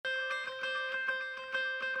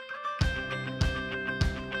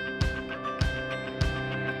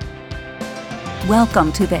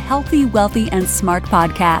Welcome to the Healthy, Wealthy, and Smart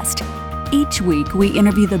podcast. Each week, we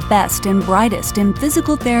interview the best and brightest in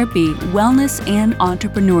physical therapy, wellness, and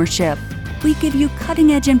entrepreneurship. We give you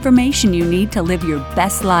cutting-edge information you need to live your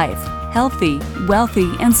best life, healthy, wealthy,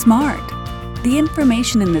 and smart. The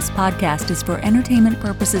information in this podcast is for entertainment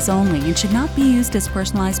purposes only and should not be used as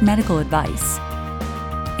personalized medical advice.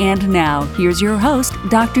 And now, here's your host,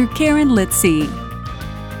 Dr. Karen Litzy.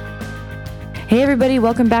 Hey everybody,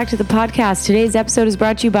 welcome back to the podcast. Today's episode is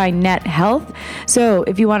brought to you by Net Health. So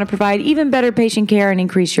if you want to provide even better patient care and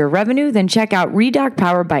increase your revenue, then check out Redoc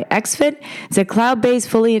powered by XFit. It's a cloud-based,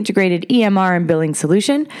 fully integrated EMR and billing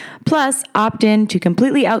solution. Plus, opt in to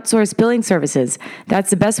completely outsource billing services.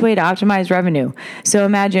 That's the best way to optimize revenue. So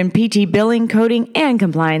imagine PT billing, coding, and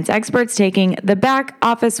compliance experts taking the back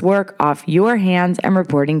office work off your hands and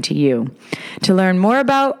reporting to you. To learn more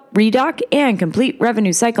about Redoc and complete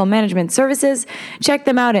revenue cycle management services, check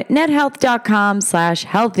them out at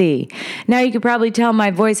nethealth.com/healthy. Now you can probably tell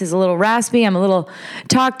my voice is a little raspy. I'm a little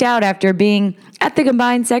talked out after being at the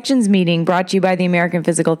Combined Sections meeting brought to you by the American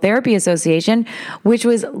Physical Therapy Association, which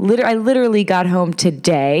was I literally got home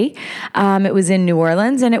today. It was in New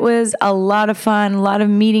Orleans, and it was a lot of fun, a lot of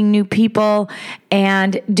meeting new people,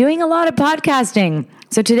 and doing a lot of podcasting.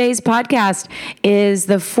 So today's podcast is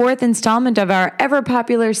the fourth installment of our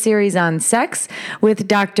ever-popular series on sex with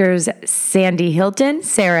Doctors Sandy Hilton,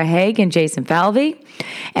 Sarah Haig, and Jason Falvey.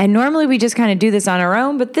 And normally we just kind of do this on our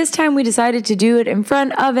own, but this time we decided to do it in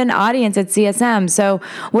front of an audience at CSM. So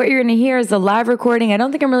what you're going to hear is the live recording. I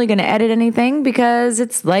don't think I'm really going to edit anything because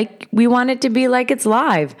it's like we want it to be like it's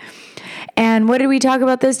live. And what did we talk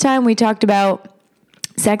about this time? We talked about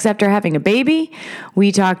sex after having a baby.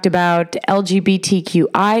 We talked about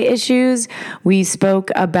LGBTQI issues. We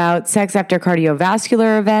spoke about sex after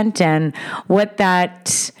cardiovascular event and what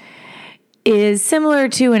that is similar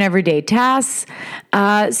to an everyday task.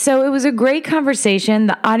 So it was a great conversation.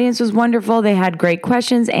 The audience was wonderful. They had great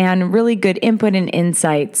questions and really good input and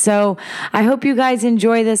insight. So I hope you guys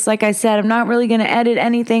enjoy this. Like I said, I'm not really going to edit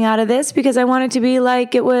anything out of this because I want it to be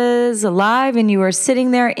like it was live and you were sitting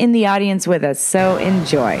there in the audience with us. So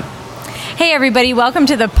enjoy. Hey everybody, welcome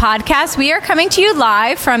to the podcast. We are coming to you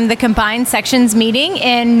live from the Combined Sections meeting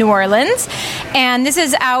in New Orleans. And this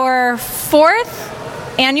is our fourth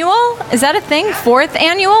annual? Is that a thing? Fourth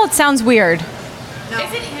annual? It sounds weird. No.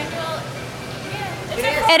 Is it annual?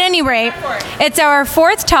 Yeah, at any rate, it's our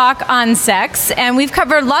fourth talk on sex, and we've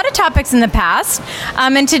covered a lot of topics in the past.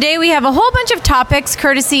 And today we have a whole bunch of topics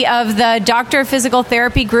courtesy of the Doctor Physical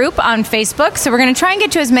Therapy group on Facebook. So we're going to try and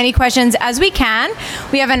get to as many questions as we can.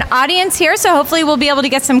 We have an audience here, so hopefully we'll be able to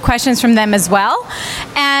get some questions from them as well.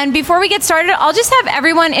 And before we get started, I'll just have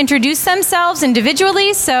everyone introduce themselves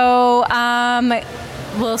individually. So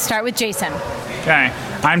we'll start with Jason. Okay,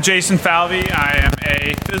 I'm Jason Falvey. I am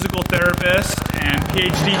a physical therapist and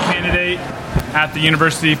PhD candidate at the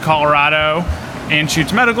University of Colorado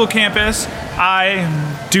Anschutz Medical Campus. I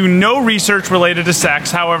do no research related to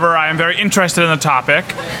sex. However, I am very interested in the topic.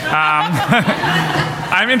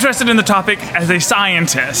 I'm interested in the topic as a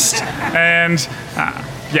scientist. And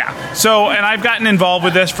and I've gotten involved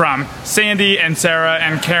with this from Sandy and Sarah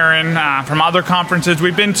and Karen from other conferences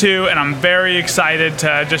we've been to, and I'm very excited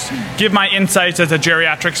to just give my insights as a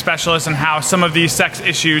geriatric specialist and how some of these sex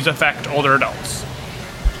issues affect older adults.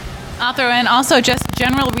 I'll throw in also just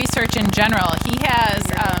general research in general. He has,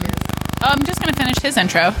 I'm just going to finish his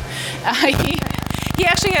intro. He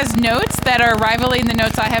actually has notes that are rivaling the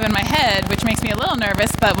notes I have in my head, which makes me a little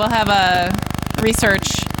nervous, but we'll have a research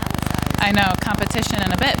competition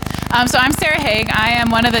in a bit. So I'm Sarah Haig. I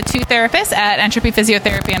am one of the two therapists at Entropy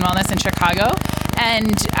Physiotherapy and Wellness in Chicago.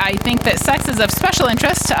 And I think that sex is of special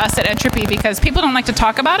interest to us at Entropy because people don't like to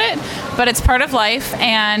talk about it, but it's part of life.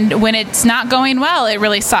 And when it's not going well, it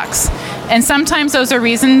really sucks. And sometimes those are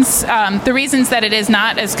reasons, the reasons that it is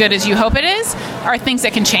not as good as you hope it is are things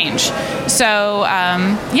that can change. So,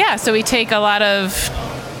 so we take a lot of,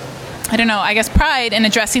 pride in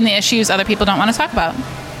addressing the issues other people don't want to talk about.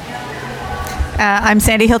 I'm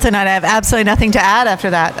Sandy Hilton, and I have absolutely nothing to add after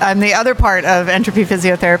that. I'm the other part of Entropy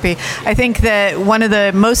Physiotherapy. I think that one of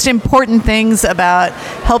the most important things about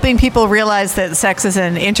helping people realize that sex is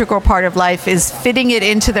an integral part of life is fitting it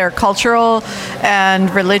into their cultural and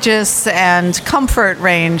religious and comfort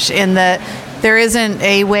range in that there isn't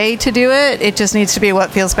a way to do it. It just needs to be what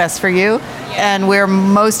feels best for you. and we're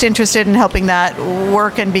most interested in helping that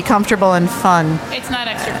work and be comfortable and fun. It's not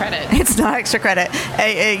extra credit. It's not extra credit.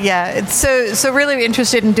 Yeah. It's so really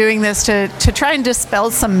interested in doing this to try and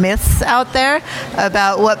dispel some myths out there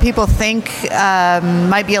about what people think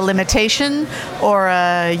might be a limitation, or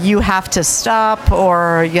you have to stop,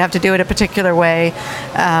 or you have to do it a particular way.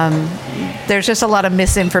 There's just a lot of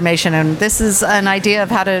misinformation, and this is an idea of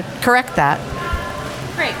how to correct that.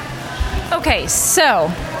 Great. Okay, so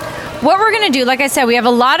what we're going to do, like I said, we have a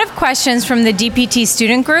lot of questions from the DPT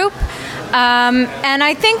student group. And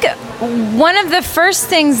I think one of the first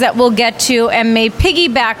things that we'll get to, and may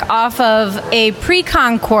piggyback off of a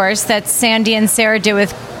pre-con course that Sandy and Sarah did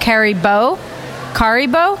with Kari Bo.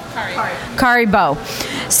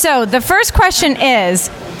 So the first question is,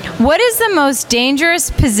 what is the most dangerous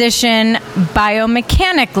position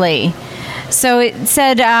biomechanically? So it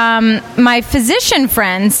said, my physician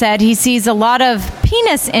friend said he sees a lot of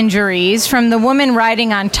penis injuries from the woman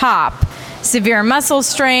riding on top, severe muscle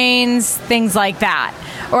strains, things like that,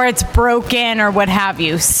 or it's broken or what have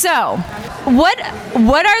you. So what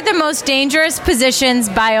are the most dangerous positions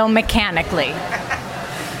biomechanically?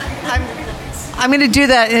 I'm going to do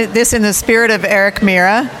this in the spirit of Eric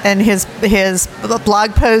Mira and his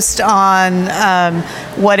blog post on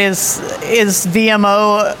what is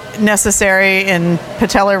VMO necessary in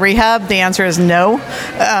patellar rehab. The answer is no,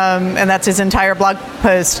 and that's his entire blog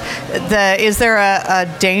post. Is there a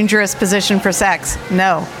dangerous position for sex?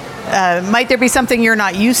 No. Might there be something you're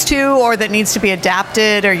not used to, or that needs to be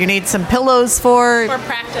adapted, or you need some pillows for?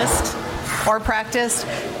 Or practiced?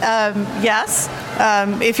 Yes.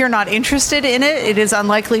 If you're not interested in it, it is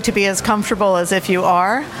unlikely to be as comfortable as if you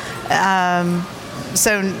are.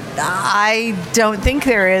 So I don't think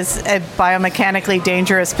there is a biomechanically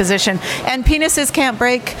dangerous position. And penises can't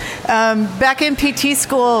break. Back in PT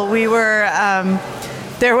school, we were...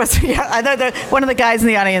 there was, I know one of the guys in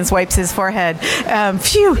the audience wipes his forehead. In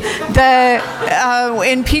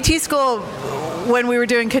PT school, when we were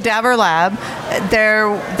doing cadaver lab,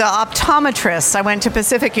 the optometrists, I went to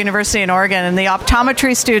Pacific University in Oregon, and the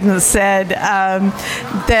optometry students said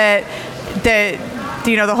that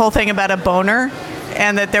the whole thing about a boner,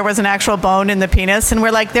 and that there was an actual bone in the penis, and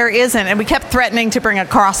we're like, there isn't, and we kept threatening to bring a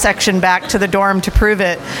cross section back to the dorm to prove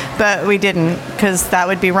it, but we didn't, because that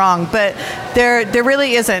would be wrong. But there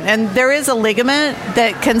really isn't, and there is a ligament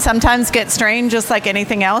that can sometimes get strained just like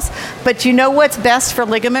anything else. But you know what's best for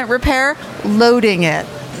ligament repair? Loading it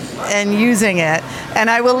and using it. And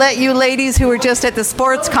I will let you ladies who were just at the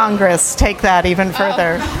sports congress take that even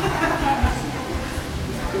further.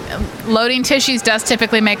 Loading tissues does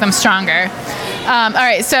typically make them stronger. All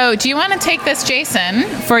right, so do you want to take this, Jason,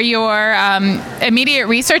 for your immediate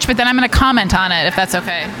research, but then I'm going to comment on it, if that's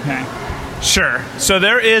okay. Okay. Sure. So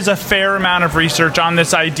there is a fair amount of research on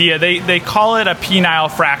this idea. They call it a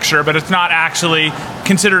penile fracture, but it's not actually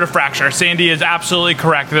considered a fracture. Sandy is absolutely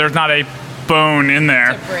correct. There's not a bone in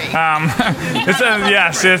there.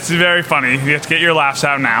 Yes, it's very funny. You have to get your laughs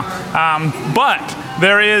out now. But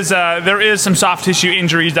there is some soft tissue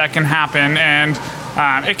injuries that can happen, and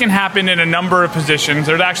it can happen in a number of positions.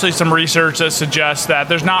 There's actually some research that suggests that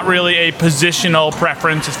there's not really a positional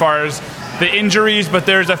preference as far as the injuries, but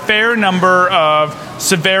there's a fair number of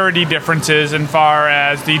severity differences as far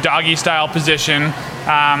as the doggy style position.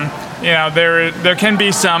 There can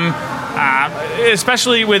be some,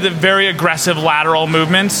 especially with very aggressive lateral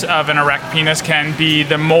movements of an erect penis, can be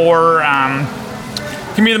the more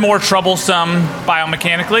troublesome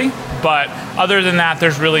biomechanically. But other than that,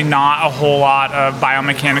 there's really not a whole lot of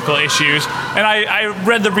biomechanical issues. And I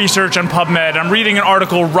read the research on PubMed. I'm reading an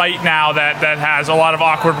article right now that has a lot of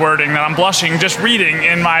awkward wording that I'm blushing just reading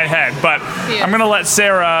in my head. But yeah. I'm going to let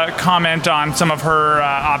Sarah comment on some of her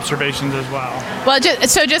observations as well. Well,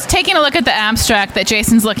 just taking a look at the abstract that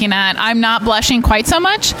Jason's looking at, I'm not blushing quite so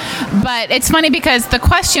much. But it's funny because the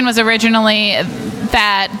question was originally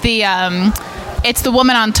that it's the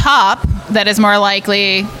woman on top that is more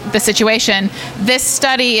likely the situation. This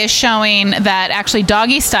study is showing that actually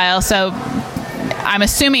doggy style, so I'm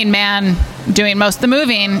assuming man doing most of the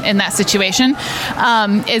moving in that situation,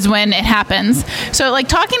 is when it happens. So like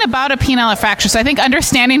talking about a penile fracture, so I think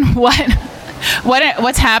understanding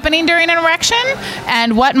what's happening during an erection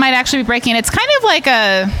and what might actually be breaking, it's kind of like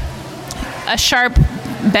a sharp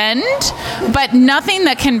bend, but nothing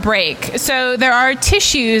that can break. So there are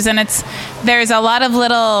tissues, and there's a lot of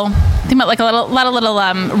little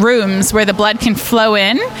rooms where the blood can flow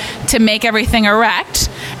in to make everything erect,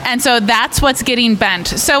 and so that's what's getting bent.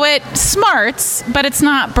 So it smarts, but it's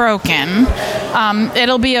not broken.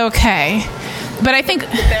 It'll be okay. But I think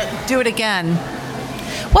do it again.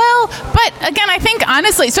 Well, but again, I think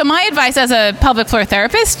honestly, so my advice as a pelvic floor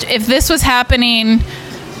therapist, if this was happening,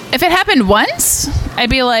 if it happened once, I'd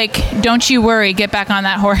be like, don't you worry, get back on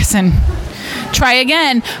that horse and try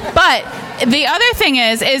again. But the other thing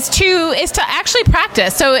is to actually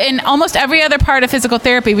practice. So in almost every other part of physical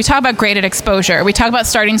therapy, we talk about graded exposure. We talk about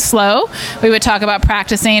starting slow. We would talk about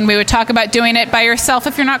practicing. We would talk about doing it by yourself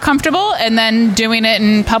if you're not comfortable, and then doing it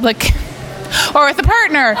in public or with a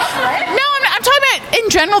partner. No, I'm talking about in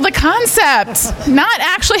general the concept, not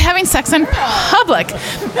actually having sex in public.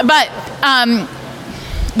 But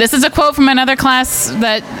this is a quote from another class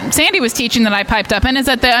that Sandy was teaching that I piped up in, is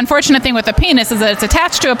that the unfortunate thing with the penis is that it's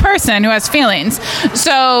attached to a person who has feelings.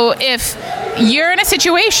 So if you're in a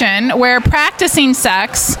situation where practicing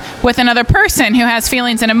sex with another person who has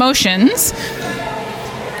feelings and emotions,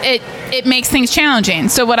 it makes things challenging.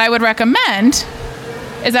 So what I would recommend,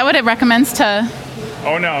 is that what it recommends to...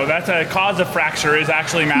 Oh no, that's a cause of fracture is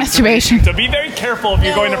actually masturbation. So be very careful if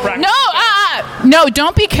you're going to practice. No,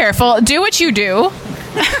 don't be careful. Do what you do.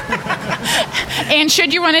 And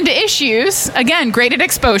should you run into issues, again, graded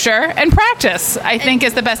exposure and practice, I think,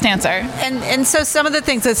 is the best answer. And so some of the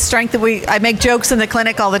things that strength that I make jokes in the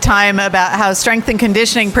clinic all the time about how strength and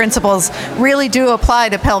conditioning principles really do apply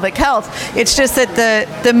to pelvic health. It's just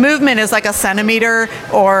that the movement is like a centimeter,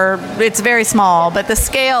 or it's very small, but the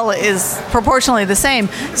scale is proportionally the same.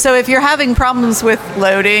 So if you're having problems with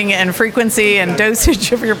loading and frequency and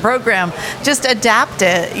dosage of your program, just adapt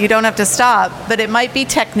it. You don't have to stop, but it might be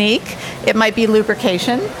technique, it might be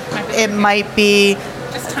lubrication, it might be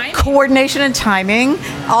coordination and timing.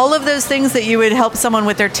 All of those things that you would help someone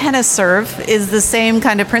with their tennis serve is the same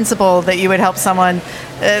kind of principle that you would help someone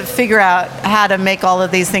figure out how to make all of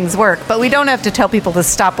these things work. But we don't have to tell people to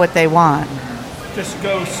stop what they want. Just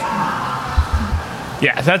go.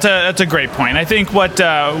 Yeah, that's a great point. I think what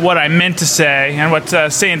I meant to say, and what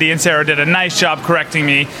Sandy and Sarah did a nice job correcting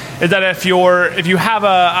me, is that if you have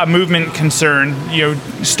a movement concern,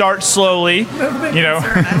 start slowly. Movement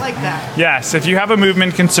concern, I like that. Yes, if you have a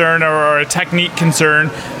movement concern or a technique concern,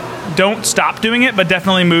 don't stop doing it, but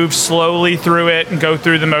definitely move slowly through it and go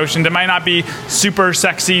through the motions. It might not be super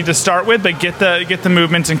sexy to start with, but get the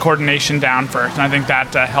movements and coordination down first. And I think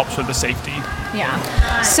that helps with the safety.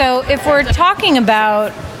 Yeah. So if we're talking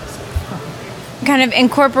about kind of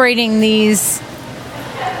incorporating these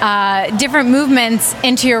different movements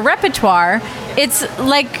into your repertoire, it's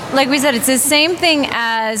like we said, it's the same thing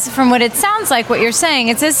as, from what it sounds like what you're saying,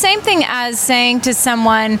 it's the same thing as saying to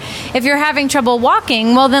someone, if you're having trouble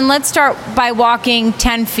walking, well then let's start by walking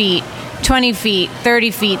 10 feet, 20 feet,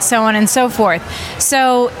 30 feet, so on and so forth.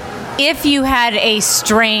 So if you had a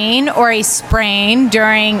strain or a sprain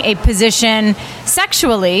during a position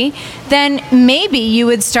sexually, then maybe you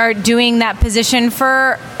would start doing that position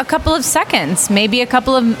for a couple of seconds, maybe a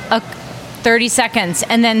couple of 30 seconds,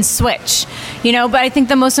 and then switch. But I think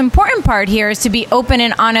the most important part here is to be open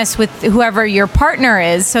and honest with whoever your partner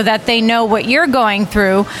is, so that they know what you're going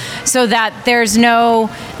through, so that there's no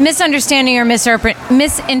misunderstanding or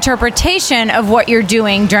misinterpretation of what you're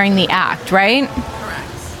doing during the act, right?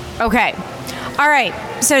 Okay. All right.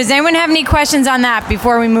 So does anyone have any questions on that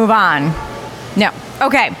before we move on? No.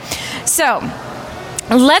 Okay. So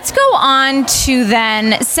let's go on to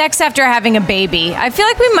then sex after having a baby. I feel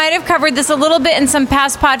like we might have covered this a little bit in some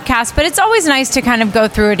past podcasts, but it's always nice to kind of go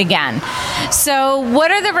through it again. So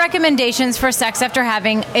what are the recommendations for sex after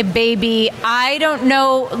having a baby? I don't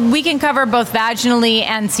know. We can cover both vaginally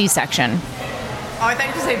and C-section. Oh, I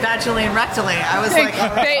thought you say vaginally and rectally. I was like,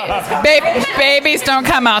 babies don't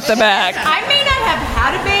come out the back. I may not have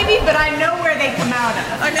had a baby, but I know where they come out of.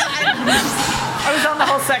 I was on the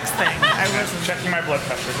whole sex thing. I was checking my blood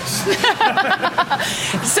pressure.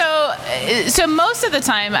 So most of the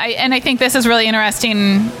time, and I think this is really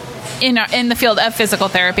interesting in the field of physical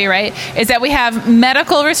therapy, right, is that we have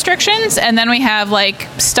medical restrictions and then we have like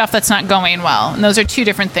stuff that's not going well. And those are two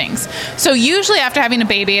different things. So usually after having a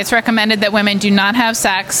baby, it's recommended that women do not have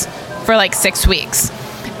sex for like 6 weeks.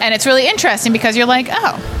 And it's really interesting because you're like,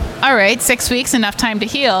 oh, all right, 6 weeks, enough time to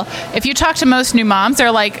heal. If you talk to most new moms,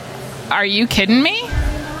 they're like, are you kidding me?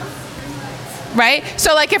 Right?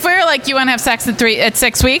 So like if we were like, you want to have sex at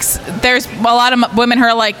 6 weeks, there's a lot of women who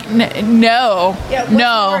are like, no. Yeah, what's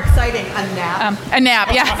no. more exciting? A nap? A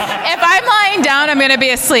nap, yeah. If I'm lying down, I'm going to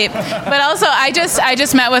be asleep. But also, I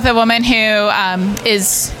just met with a woman who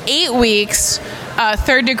is 8 weeks,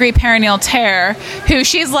 third-degree perineal tear, who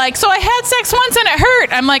she's like, so I had sex once and it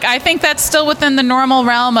hurt. I'm like, I think that's still within the normal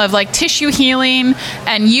realm of like tissue healing,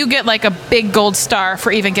 and you get like a big gold star for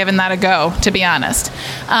even giving that a go, to be honest.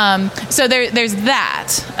 So there's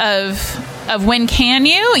that of of when can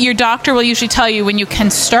you, your doctor will usually tell you when you can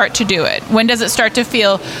start to do it. When does it start to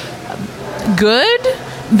feel good?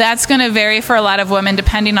 That's going to vary for a lot of women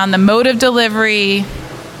depending on the mode of delivery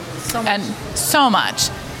and so much.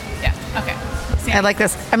 Yeah, okay. I like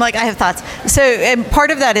this. I have thoughts. So, and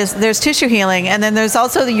part of that is there's tissue healing, and then there's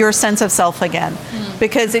also your sense of self again,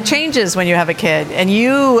 because it changes when you have a kid, and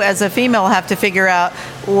you as a female have to figure out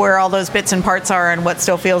where all those bits and parts are and what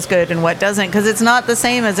still feels good and what doesn't, because it's not the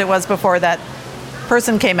same as it was before that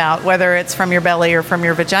person came out, whether it's from your belly or from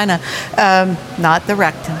your vagina, not the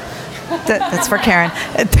rectum. That's for Karen.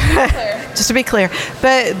 Just to be clear.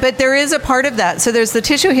 But there is a part of that. So there's the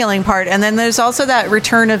tissue healing part, and then there's also that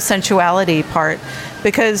return of sensuality part,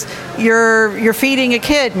 because you're feeding a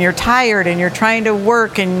kid and you're tired and you're trying to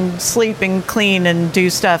work and sleep and clean and do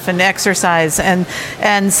stuff and exercise,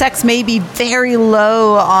 and sex may be very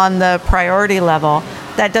low on the priority level.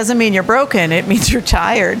 That doesn't mean you're broken. It means you're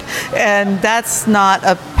tired. And that's not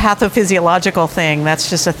a pathophysiological thing. That's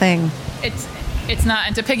just a thing. It's not.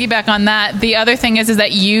 And to piggyback on that, the other thing is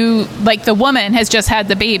that you, like the woman, has just had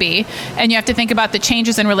the baby, and you have to think about the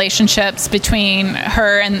changes in relationships between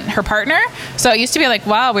her and her partner. So it used to be like,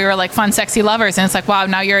 wow, we were like fun, sexy lovers, and it's like, wow,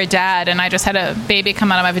 now you're a dad, and I just had a baby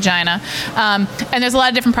come out of my vagina. And there's a lot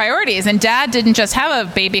of different priorities, and dad didn't just have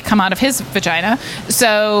a baby come out of his vagina.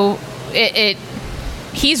 So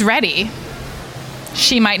he's ready.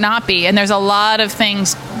 She might not be, and there's a lot of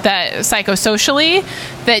things that psychosocially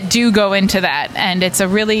that do go into that, and it's a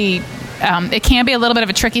really it can be a little bit of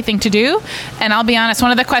a tricky thing to do. And I'll be honest,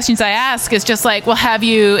 one of the questions I ask is just like, well,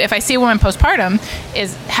 if I see a woman postpartum,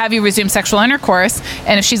 is have you resumed sexual intercourse?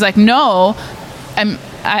 And if she's like no,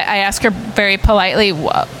 I ask her very politely,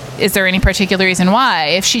 well, is there any particular reason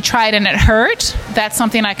why? If she tried and it hurt, that's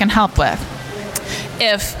something I can help with.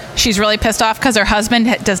 If she's really pissed off because her husband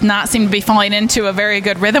does not seem to be falling into a very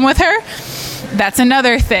good rhythm with her, that's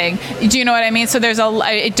another thing. Do you know what I mean? So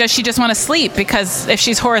does she just want to sleep? Because if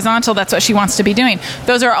she's horizontal, that's what she wants to be doing.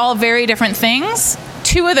 Those are all very different things.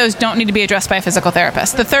 2 of those don't need to be addressed by a physical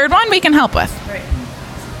therapist. The third one we can help with. Right.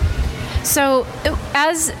 So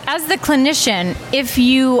as the clinician,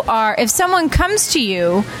 if someone comes to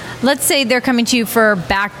you, let's say they're coming to you for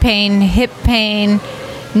back pain, hip pain,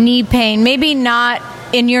 knee pain, maybe not,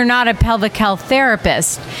 and you're not a pelvic health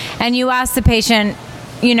therapist, and you ask the patient,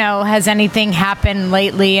 has anything happened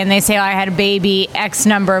lately? And they say, I had a baby X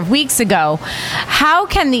number of weeks ago. How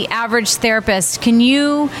can the average therapist, can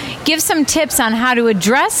you give some tips on how to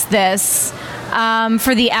address this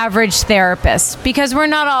for the average therapist? Because we're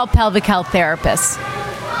not all pelvic health therapists.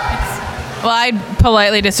 Well, I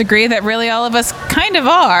politely disagree that really all of us kind of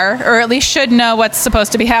are, or at least should know what's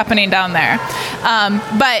supposed to be happening down there.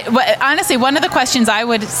 But honestly, one of the questions I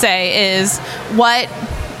would say is,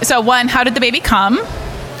 one, how did the baby come?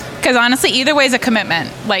 Because honestly, either way is a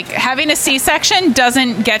commitment. Like having a C-section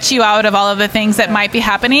doesn't get you out of all of the things that might be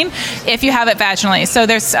happening if you have it vaginally. So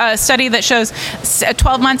there's a study that shows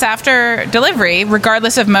 12 months after delivery,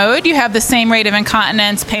 regardless of mode, you have the same rate of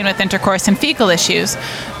incontinence, pain with intercourse, and fecal issues.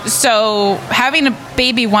 So having a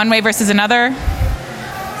baby one way versus another,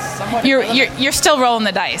 you're still rolling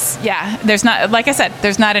the dice. Yeah, there's not, like I said,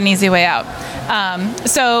 there's not an easy way out.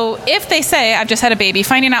 So if they say, I've just had a baby,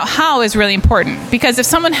 finding out how is really important. Because if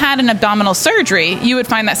someone had an abdominal surgery, you would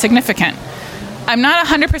find that significant. I'm not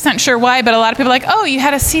 100% sure why, but a lot of people are like, oh, you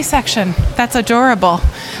had a C-section. That's adorable.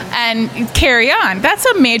 And carry on. That's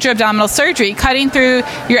a major abdominal surgery, cutting through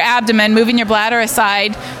your abdomen, moving your bladder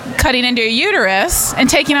aside, cutting into your uterus, and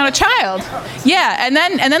taking out a child. Yeah, and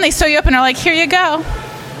then they sew you up and are like, here you go.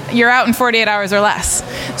 You're out in 48 hours or less.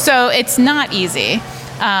 So it's not easy.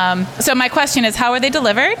 So my question is, how are they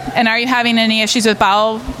delivered? And are you having any issues with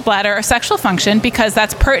bowel, bladder, or sexual function? Because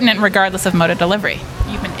that's pertinent regardless of mode of delivery.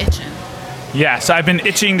 You've been itching. Yes, I've been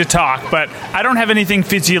itching to talk, but I don't have anything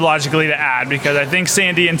physiologically to add because I think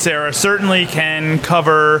Sandy and Sarah certainly can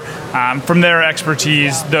cover, from their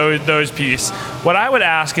expertise, those pieces. What I would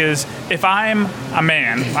ask is, if I'm a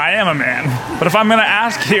man, I am a man, but if I'm going to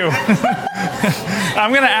ask you,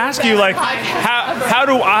 like, how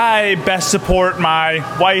do I best support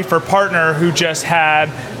my wife or partner who just had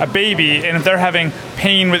a baby, and if they're having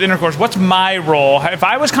pain with intercourse, what's my role? If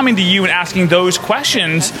I was coming to you and asking those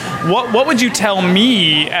questions, what would you tell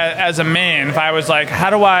me as a man if I was like, how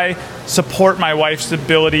do I support my wife's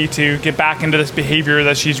ability to get back into this behavior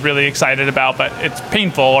that she's really excited about, but it's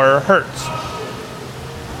painful or hurts?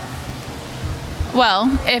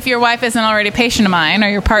 Well, if your wife isn't already a patient of mine, or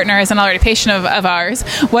your partner isn't already a patient of ours,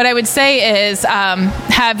 what I would say is,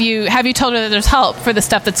 have you told her that there's help for the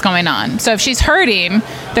stuff that's going on? So if she's hurting,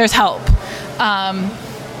 there's help.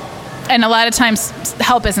 and a lot of times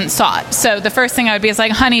help isn't sought. So the first thing I would be is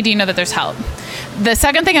like, honey, do you know that there's help? The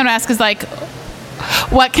second thing I would ask is like,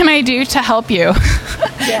 what can I do to help you?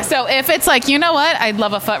 Yeah. So if it's like, you know what, I'd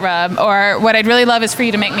love a foot rub, or what I'd really love is for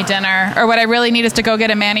you to make me dinner, or what I really need is to go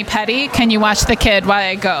get a mani-pedi, can you watch the kid while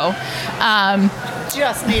I go?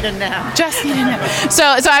 Just need a nap. Just need a nap. So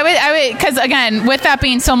I would, because again, with that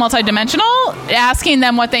being so multidimensional, asking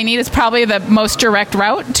them what they need is probably the most direct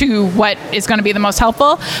route to what is going to be the most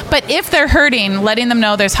helpful. But if they're hurting, letting them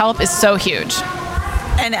know there's help is so huge.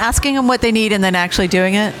 And asking them what they need and then actually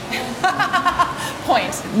doing it.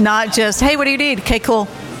 Point. Not just, hey, what do you need? Okay, cool.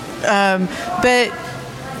 But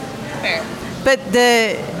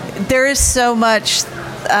there is so much,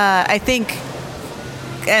 I think,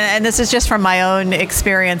 and this is just from my own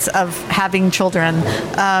experience of having children,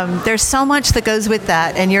 there's so much that goes with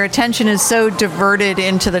that, and your attention is so diverted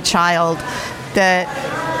into the child that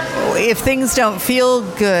if things don't feel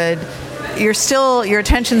good, your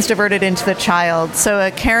attention's diverted into the child. So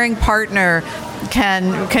a caring partner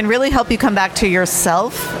can really help you come back to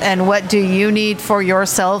yourself, and what do you need for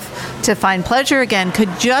yourself to find pleasure again could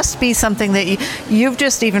just be something that you've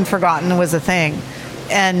just even forgotten was a thing.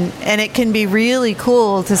 And it can be really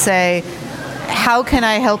cool to say, how can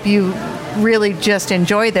I help you really just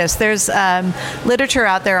enjoy this? There's literature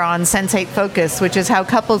out there on sensate focus, which is how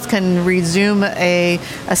couples can resume a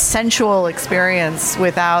sensual experience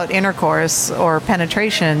without intercourse or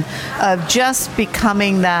penetration, of just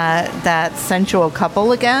becoming that sensual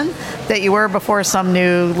couple again that you were before some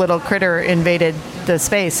new little critter invaded the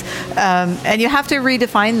space. And you have to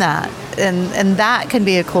redefine that. And that can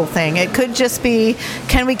be a cool thing. It could just be,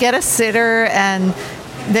 can we get a sitter and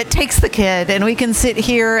that takes the kid and we can sit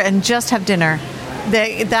here and just have dinner?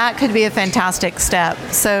 That could be a fantastic step.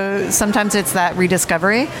 So sometimes it's that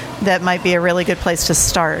rediscovery that might be a really good place to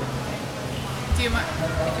start. Do you want,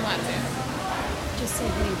 if you want to? Just say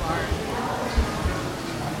who you are.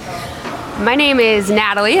 My name is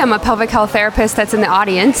Natalie. I'm a pelvic health therapist that's in the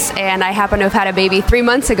audience, and I happen to have had a baby 3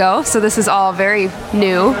 months ago, so this is all very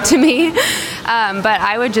new to me. But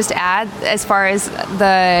I would just add, as far as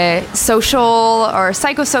the social or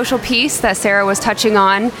psychosocial piece that Sarah was touching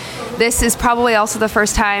on, this is probably also the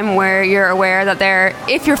first time where you're aware that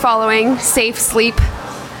if you're following safe sleep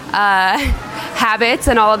habits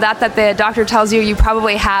and all of that the doctor tells you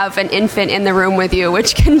probably have an infant in the room with you,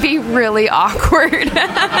 which can be really awkward.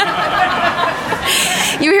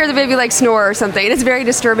 You hear the baby like snore or something, and it's very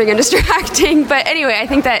disturbing and distracting. But anyway, I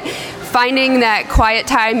think that finding that quiet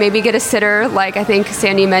time, maybe get a sitter, like I think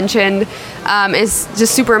Sandy mentioned, is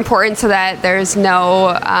just super important, so that there's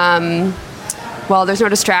no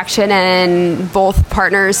distraction, and both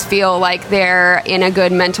partners feel like they're in a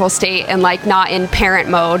good mental state and like not in parent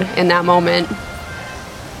mode in that moment.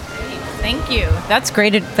 Thank you. That's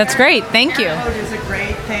great. That's great. Thank you. Parent mode is a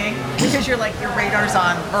great thing because you're like, your radar's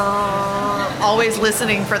on, always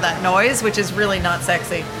listening for that noise, which is really not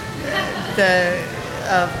sexy.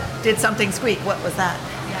 Did something squeak? What was that?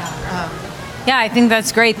 Yeah, I think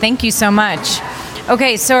that's great. Thank you so much.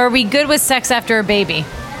 Okay, so are we good with sex after a baby?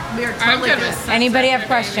 We're totally good. Anybody have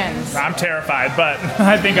questions? I'm terrified, but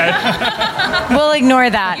I think We'll ignore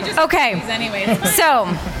that. Okay. Anyways. So,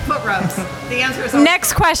 Foot rubs. The answer is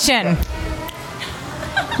next question.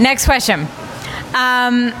 Next question.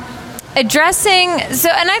 Addressing, and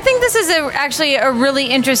I think this is actually a really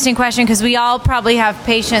interesting question, because we all probably have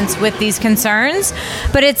patients with these concerns,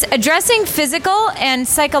 but it's addressing physical and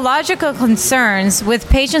psychological concerns with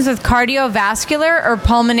patients with cardiovascular or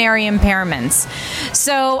pulmonary impairments.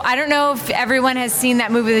 So I don't know if everyone has seen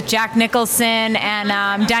that movie with Jack Nicholson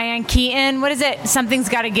and Diane Keaton. What is it? Something's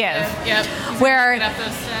Gotta Give. Yep. Where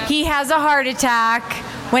he has a heart attack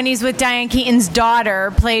when he's with Diane Keaton's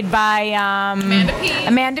daughter, played by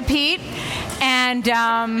Amanda Peet. And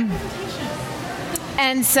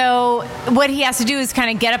so what he has to do is kind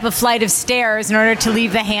of get up a flight of stairs in order to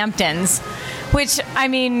leave the Hamptons, which, I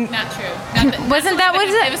mean... Not true. Wasn't that what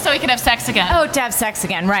it was? So he could have sex again. Oh, to have sex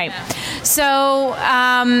again, right. Yeah. So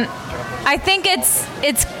I think it's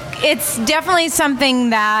definitely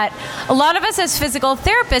something that a lot of us as physical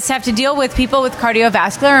therapists have to deal with, people with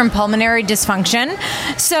cardiovascular and pulmonary dysfunction.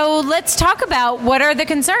 So let's talk about what are the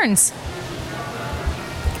concerns.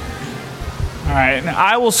 All right,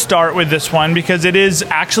 I will start with this one because it is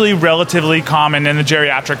actually relatively common in the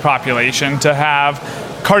geriatric population to have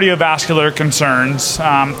cardiovascular concerns.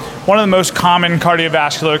 One of the most common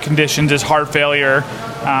cardiovascular conditions is heart failure.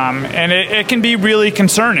 And it can be really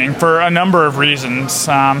concerning for a number of reasons.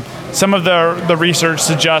 Some of the research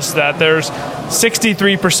suggests that there's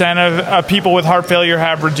 63% of people with heart failure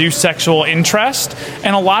have reduced sexual interest,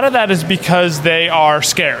 and a lot of that is because they are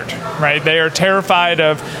scared, right? They are terrified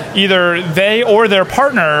of either they or their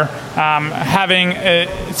partner having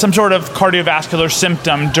some sort of cardiovascular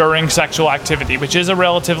symptom during sexual activity, which is a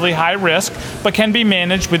relatively high risk, but can be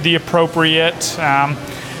managed with the appropriate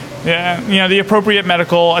the appropriate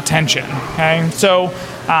medical attention. Okay, so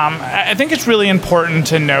I think it's really important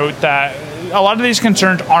to note that a lot of these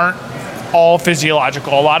concerns aren't all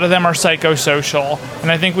physiological. A lot of them are psychosocial, and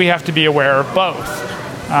I think we have to be aware of both.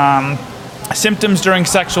 Symptoms during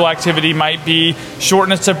sexual activity might be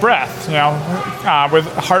shortness of breath. With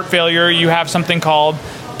heart failure, you have something called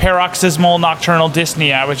paroxysmal nocturnal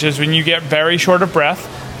dyspnea, which is when you get very short of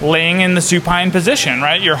breath laying in the supine position,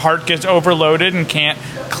 right? Your heart gets overloaded and can't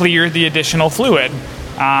clear the additional fluid.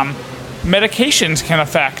 Medications can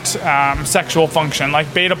affect sexual function,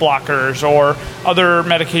 like beta blockers or other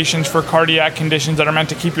medications for cardiac conditions that are meant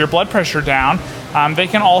to keep your blood pressure down. They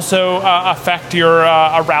can also affect your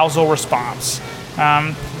arousal response.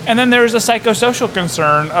 And then there's a psychosocial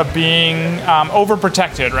concern of being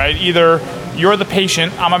overprotected, right? Either you're the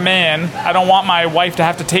patient, I'm a man, I don't want my wife to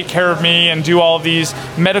have to take care of me and do all of these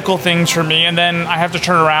medical things for me, and then I have to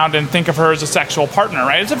turn around and think of her as a sexual partner,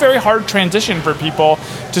 right? It's a very hard transition for people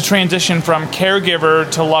to transition from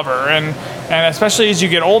caregiver to lover, and especially as you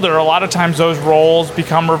get older, a lot of times those roles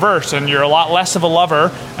become reversed, and you're a lot less of a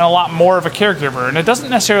lover and a lot more of a caregiver, and it doesn't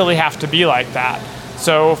necessarily have to be like that.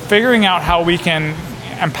 So figuring out how we can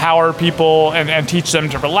empower people and teach them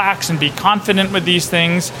to relax and be confident with these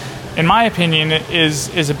things, in my opinion,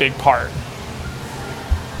 is a big part.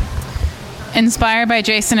 Inspired by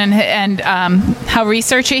Jason and how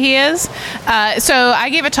researchy he is. So I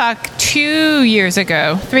gave a talk 3 years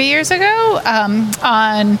ago,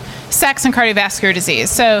 on sex and cardiovascular disease.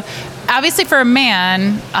 So obviously for a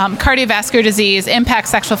man, cardiovascular disease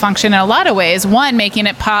impacts sexual function in a lot of ways, one making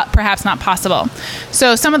it perhaps not possible.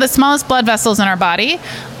 So some of the smallest blood vessels in our body,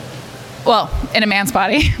 well, in a man's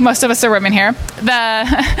body, most of us are women here,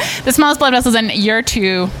 the smallest blood vessels in your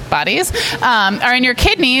two bodies are in your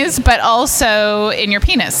kidneys, but also in your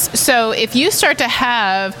penis. So if you start to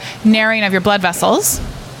have narrowing of your blood vessels,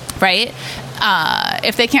 right,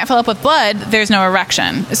 if they can't fill up with blood, there's no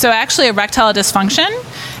erection. So actually erectile dysfunction,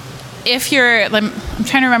 if you're, I'm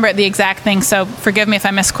trying to remember the exact thing, so forgive me if I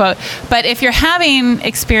misquote, but if you're having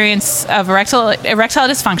experience of erectile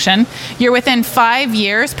dysfunction, you're within 5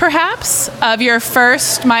 years, perhaps, of your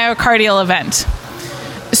first myocardial event.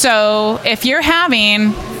 So if you're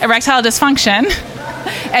having erectile dysfunction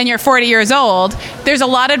and you're 40 years old, there's a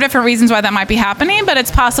lot of different reasons why that might be happening, but it's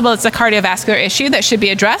possible it's a cardiovascular issue that should be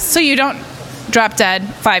addressed so you don't drop dead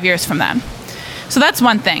 5 years from then. So that's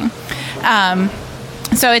one thing.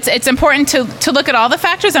 So it's important to look at all the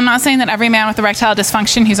factors. I'm not saying that every man with erectile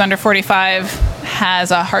dysfunction who's under 45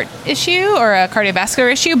 has a heart issue or a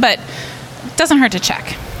cardiovascular issue, but it doesn't hurt to check.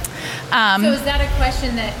 So is that a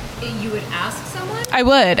question that you would ask someone? I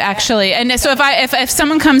would, actually. And so if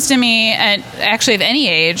someone comes to me, at actually of any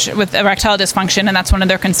age, with erectile dysfunction, and that's one of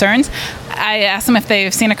their concerns, I ask them if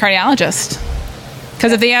they've seen a cardiologist.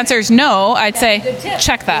 Because if the answer is no, I'd say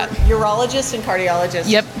check that. Urologist and cardiologist.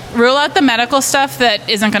 Yep. Rule out the medical stuff that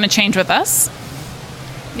isn't going to change with us.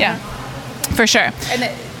 Yeah, for sure.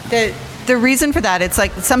 And the reason for that, it's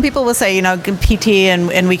like some people will say, PT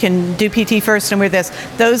and we can do PT first and we're this.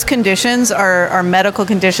 Those conditions are medical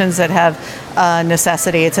conditions that have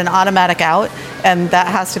necessity. It's an automatic out, and that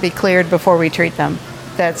has to be cleared before we treat them.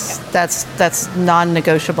 That's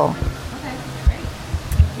non-negotiable.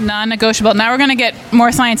 Non-negotiable. Now we're going to get more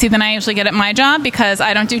sciencey than I usually get at my job because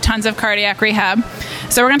I don't do tons of cardiac rehab.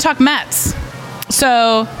 So we're going to talk METs.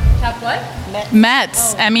 So talk what?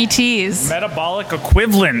 METs. METs. Metabolic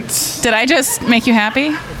equivalents. Did I just make you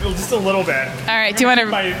happy? Just a little bit. All right. Do you want to?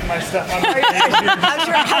 My stuff.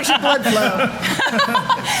 How's your blood flow?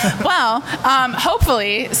 Well,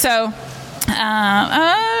 hopefully. So.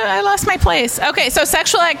 I lost my place. Okay, so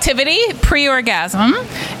sexual activity pre-orgasm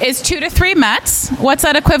is 2 to 3 METs. What's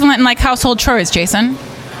that equivalent in like household chores, Jason?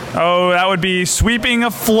 Oh, that would be sweeping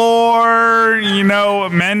a floor.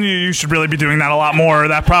 Men, you should really be doing that a lot more.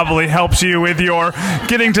 That probably helps you with your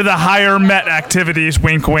getting to the higher MET activities,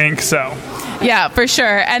 wink, wink, so. Yeah, for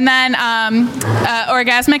sure. And then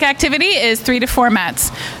orgasmic activity is 3 to 4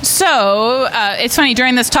 METs. So it's funny,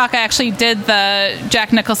 during this talk, I actually did the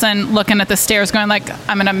Jack Nicholson looking at the stairs going like,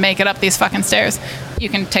 I'm going to make it up these fucking stairs. You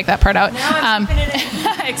can take that part out.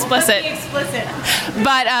 explicit.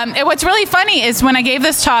 But what's really funny is when I gave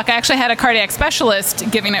this talk, I actually had a cardiac specialist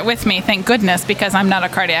giving it with me, thank goodness, because I'm not a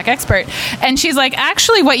cardiac expert. And she's like,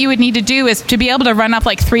 actually, what you would need to do is to be able to run up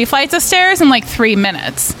like 3 flights of stairs in like 3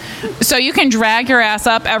 minutes. So you can drag your ass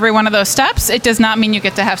up every one of those steps. It does not mean you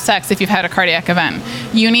get to have sex if you've had a cardiac event.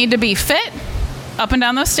 You need to be fit up and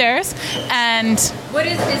down those stairs. And what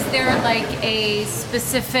is there like a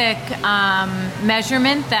specific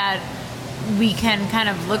measurement that we can kind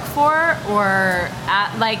of look for or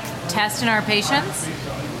test in our patients?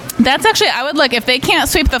 That's actually, I would look, if they can't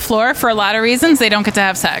sweep the floor for a lot of reasons, they don't get to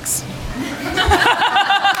have sex.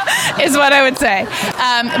 Is what I would say.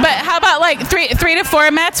 But how about like 3 to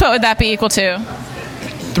 4 Mets? What would that be equal to?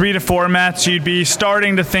 3 to 4 Mets, you'd be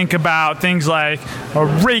starting to think about things like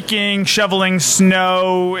raking, shoveling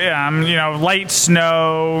snow, light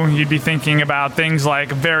snow. You'd be thinking about things like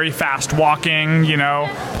very fast walking,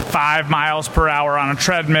 5 miles per hour on a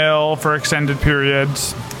treadmill for extended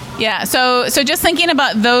periods. Yeah, so just thinking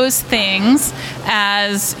about those things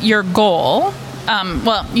as your goal.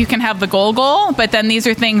 Well, you can have the goal, but then these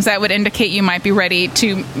are things that would indicate you might be ready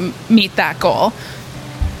to meet that goal.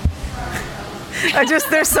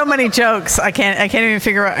 There's so many jokes. I can't even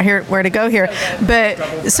figure out where to go here.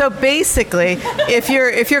 But so basically,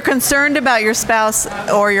 if you're concerned about your spouse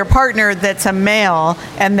or your partner that's a male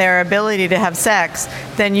and their ability to have sex,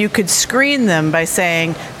 then you could screen them by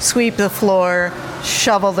saying, sweep the floor,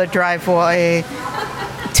 shovel the driveway,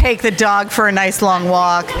 take the dog for a nice long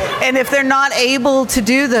walk. And if they're not able to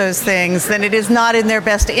do those things, then it is not in their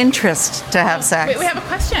best interest to have sex. Wait, we have a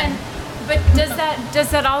question. But does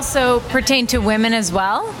that also pertain to women as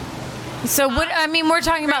well? So we're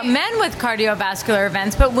talking about men with cardiovascular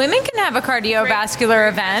events, but women can have a cardiovascular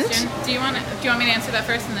event. Do you want me to answer that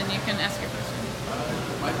first, and then you can ask your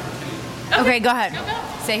question? Okay, go ahead.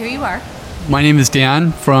 Say who you are. My name is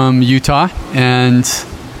Dan from Utah, and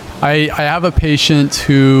I have a patient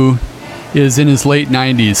who is in his late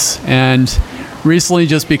 90s, and recently,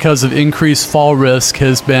 just because of increased fall risk,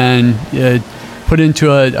 has been put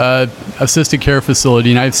into a assisted care facility,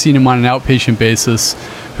 and I've seen him on an outpatient basis,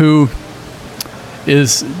 who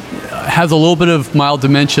has a little bit of mild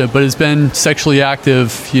dementia, but has been sexually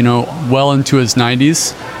active, well into his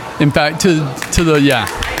 90s. In fact, to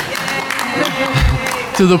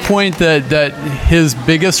the point that his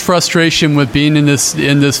biggest frustration with being in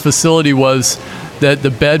this facility was that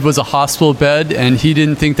the bed was a hospital bed, and he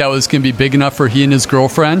didn't think that was going to be big enough for he and his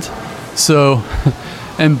girlfriend. So.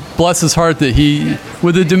 And bless his heart that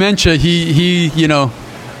with the dementia, he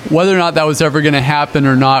whether or not that was ever going to happen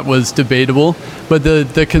or not was debatable. But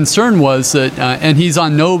the concern was that, and he's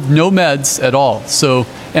on no meds at all. So,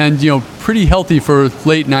 and pretty healthy for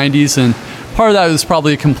late 90s. And part of that was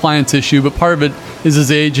probably a compliance issue, but part of it is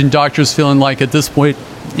his age and doctors feeling like at this point,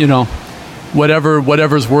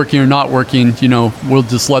 whatever's working or not working, we'll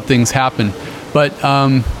just let things happen. But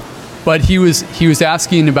he was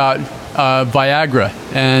asking about Viagra,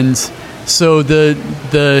 and so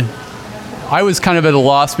I was kind of at a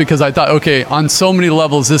loss because I thought, okay, on so many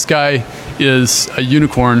levels this guy is a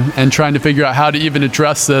unicorn, and trying to figure out how to even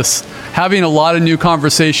address this, having a lot of new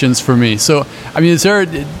conversations for me. So I mean, is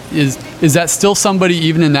that still somebody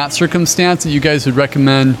even in that circumstance that you guys would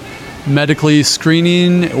recommend medically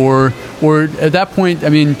screening, or at that point, I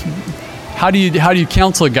mean, how do you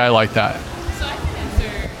counsel a guy like that? I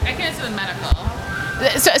can answer with medical.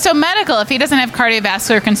 So medical, if he doesn't have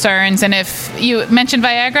cardiovascular concerns, and if you mentioned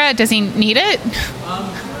Viagra, does he need it?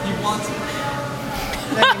 He wants it.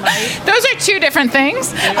 Those are two different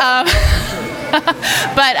things. But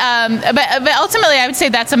ultimately, I would say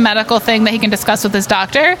that's a medical thing that he can discuss with his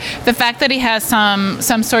doctor. The fact that he has some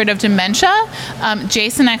sort of dementia.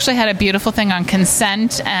 Jason actually had a beautiful thing on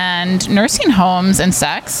consent and nursing homes and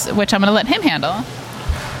sex, which I'm going to let him handle.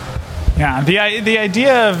 Yeah, the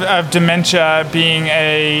idea of dementia being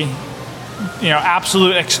a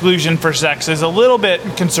absolute exclusion for sex is a little bit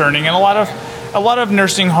concerning, and a lot of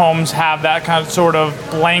nursing homes have that kind of sort of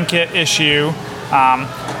blanket issue.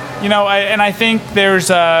 I think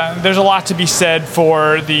there's a lot to be said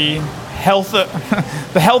for the health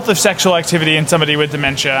of sexual activity in somebody with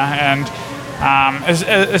dementia, and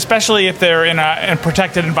especially if they're in a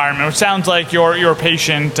protected environment, which sounds like your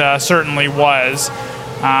patient certainly was.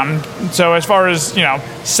 So as far as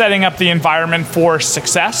setting up the environment for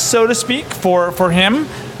success, so to speak, for him,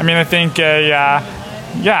 I mean, I think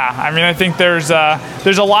I think there's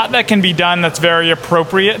a lot that can be done that's very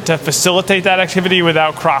appropriate to facilitate that activity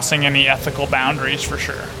without crossing any ethical boundaries, for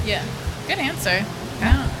sure. Yeah, good answer.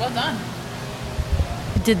 Yeah, well done.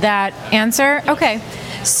 Did that answer? Okay,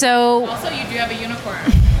 so also you do have a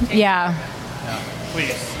unicorn. Yeah.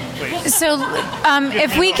 Please. So,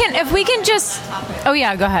 if we can just, oh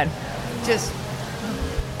yeah, go ahead.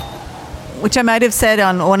 Which I might have said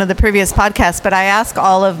on one of the previous podcasts, but I ask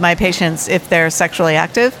all of my patients if they're sexually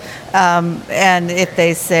active, and if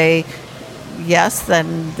they say yes,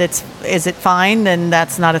 then is it fine? Then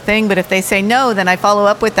that's not a thing. But if they say no, then I follow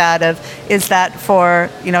up with that is that for,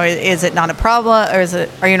 is it not a problem, or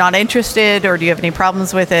are you not interested, or do you have any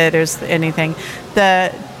problems with it, or anything?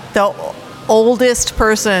 The oldest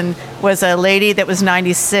person was a lady that was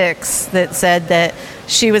 96 that said that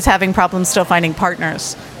she was having problems still finding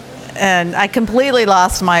partners. And I completely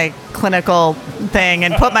lost my clinical thing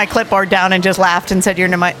and put my clipboard down and just laughed and said,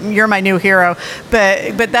 "You're my new hero."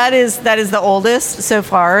 But that is the oldest so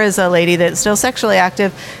far, is a lady that's still sexually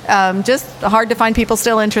active. Just hard to find people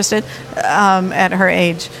still interested at her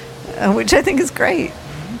age, which I think is great.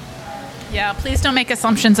 Yeah, please don't make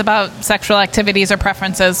assumptions about sexual activities or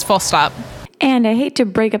preferences. Full stop. And I hate to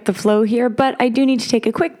break up the flow here, but I do need to take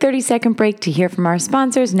a quick 30-second break to hear from our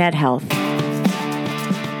sponsors, NetHealth.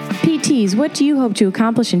 PTs, what do you hope to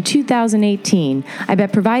accomplish in 2018? I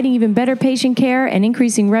bet providing even better patient care and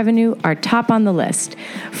increasing revenue are top on the list.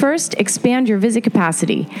 First, expand your visit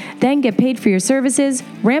capacity. Then get paid for your services,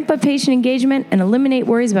 ramp up patient engagement, and eliminate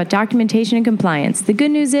worries about documentation and compliance. The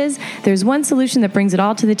good news is there's one solution that brings it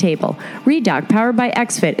all to the table. ReDoc, powered by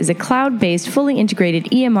XFIT, is a cloud-based, fully integrated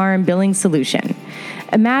EMR and billing solution.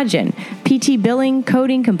 Imagine PT billing,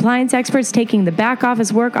 coding, compliance experts taking the back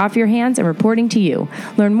office work off your hands and reporting to you.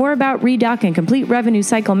 Learn more about ReDoc and complete revenue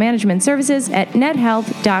cycle management services at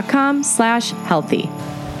nethealth.com/healthy.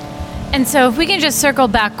 And so if we can just circle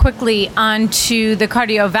back quickly onto the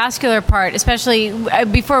cardiovascular part, especially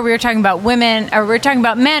before we were talking about women, or we were talking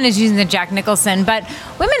about men as using the Jack Nicholson, but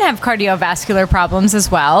women have cardiovascular problems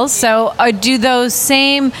as well. So do those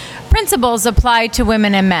same principles apply to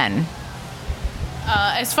women and men?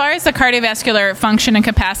 As far as the cardiovascular function and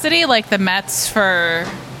capacity, like the METs for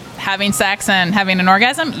having sex and having an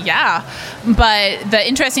orgasm, yeah. But the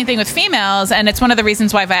interesting thing with females, and it's one of the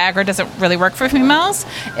reasons why Viagra doesn't really work for females,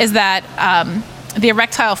 is that the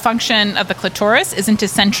erectile function of the clitoris isn't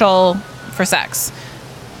essential for sex.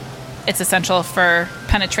 It's essential for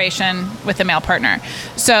penetration with a male partner.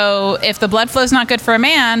 So if the blood flow is not good for a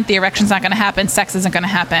man, the erection's not going to happen, sex isn't going to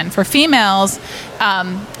happen. For females,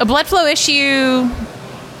 a blood flow issue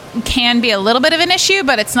can be a little bit of an issue,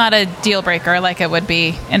 but it's not a deal breaker like it would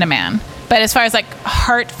be in a man. But as far as like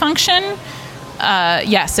heart function,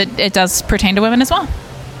 yes, it does pertain to women as well.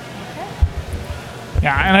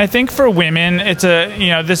 Yeah, and I think for women, it's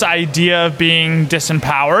this idea of being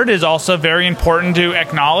disempowered is also very important to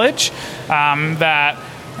acknowledge. I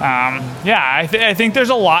think there's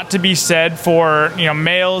a lot to be said for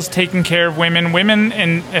males taking care of women.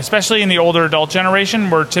 Women, especially in the older adult generation,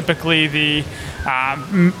 were typically the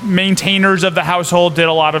maintainers of the household, did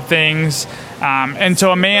a lot of things, and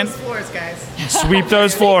so a man sweep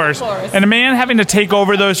those floors, and a man having to take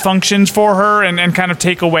over those functions for her and kind of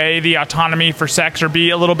take away the autonomy for sex or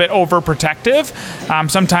be a little bit overprotective.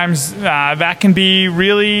 Sometimes that can be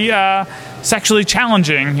really sexually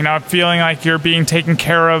challenging. Feeling like you're being taken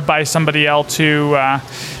care of by somebody else who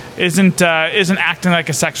isn't acting like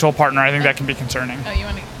a sexual partner. I think that can be concerning. Oh, you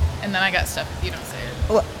want to? And then I got stuff. You don't say it.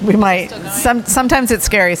 Well, we might. Sometimes it's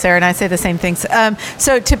scary, Sarah, and I say the same things.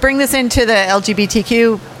 So to bring this into the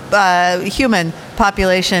LGBTQ human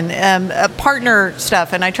population, partner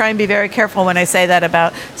stuff, and I try and be very careful when I say that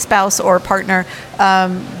about spouse or partner,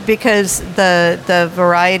 because the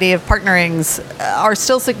variety of partnerings are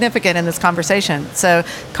still significant in this conversation. So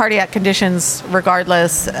cardiac conditions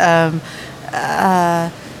regardless,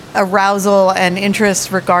 arousal and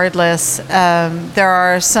interest regardless. There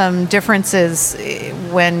are some differences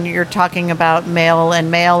when you're talking about male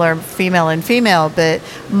and male or female and female, but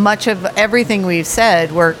much of everything we've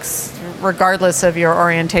said works regardless of your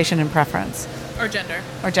orientation and preference. Or gender.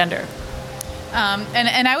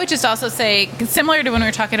 And I would just also say, similar to when we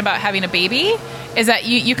were talking about having a baby, is that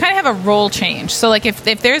you kind of have a role change. So like if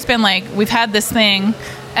there's been like, we've had this thing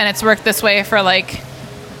and it's worked this way for like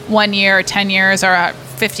 1 year or 10 years or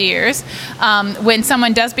 50 years, when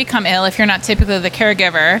someone does become ill, if you're not typically the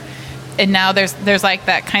caregiver, and now there's like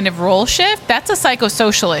that kind of role shift, that's a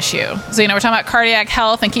psychosocial issue. So, we're talking about cardiac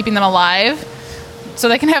health and keeping them alive so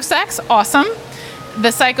they can have sex. Awesome. The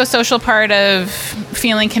psychosocial part of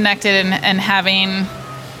feeling connected and having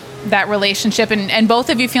that relationship and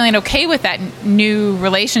both of you feeling okay with that new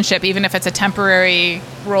relationship, even if it's a temporary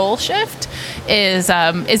role shift, is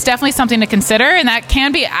definitely something to consider. And that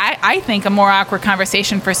can be, I think, a more awkward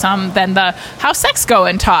conversation for some than the how's sex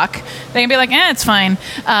going talk. They can be like, it's fine.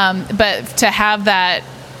 But to have that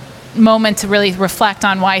moment to really reflect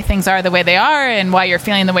on why things are the way they are and why you're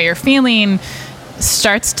feeling the way you're feeling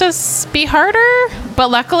starts to be harder. But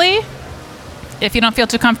luckily, if you don't feel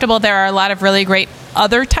too comfortable, there are a lot of really great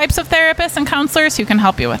other types of therapists and counselors who can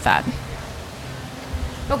help you with that.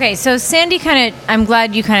 Okay, so Sandy, I'm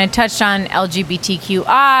glad you kind of touched on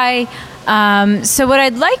LGBTQI. So what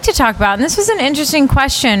I'd like to talk about, and this was an interesting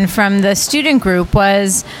question from the student group,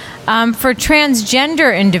 was for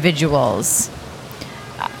transgender individuals.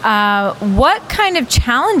 What kind of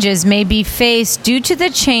challenges may be faced due to the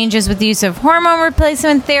changes with the use of hormone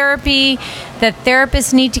replacement therapy that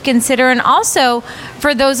therapists need to consider, and also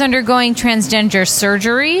for those undergoing transgender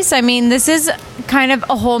surgeries? I mean, this is kind of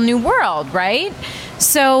a whole new world, right?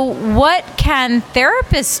 So what can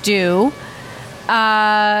therapists do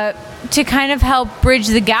to kind of help bridge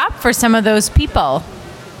the gap for some of those people?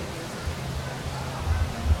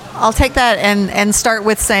 I'll take that and start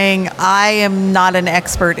with saying I am not an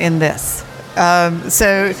expert in this.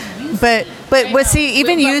 But see,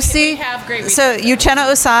 even UC, so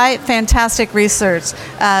Uchenna Osai, fantastic resource.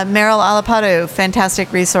 Meryl Alapado,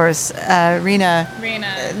 fantastic resource. Rena,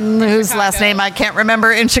 whose last name I can't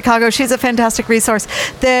remember, in Chicago, she's a fantastic resource.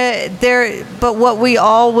 But what we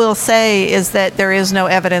all will say is that there is no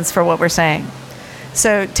evidence for what we're saying.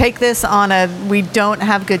 So take this on we don't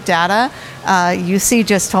have good data. UC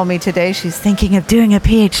just told me today she's thinking of doing a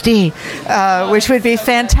PhD, which would be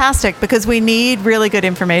fantastic because we need really good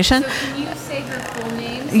information. So can you say her full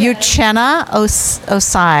name? Uchenna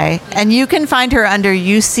Osai, and you can find her under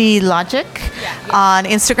UC Logic on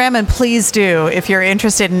Instagram, and please do if you're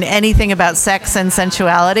interested in anything about sex and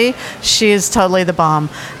sensuality. She is totally the bomb.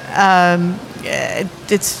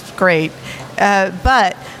 It's great,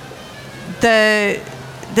 but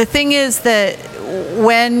the thing is that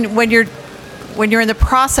when you're in the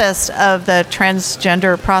process of the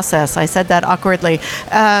transgender process, I said that awkwardly,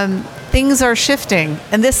 things are shifting.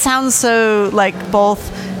 And this sounds so like both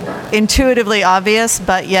intuitively obvious,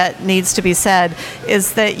 but yet needs to be said,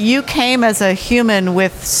 is that you came as a human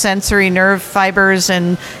with sensory nerve fibers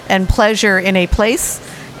and pleasure in a place,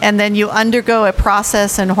 and then you undergo a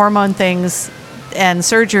process and hormone things and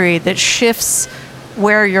surgery that shifts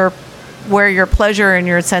where your pleasure and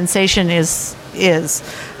your sensation is.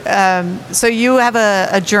 So you have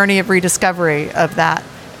a journey of rediscovery of that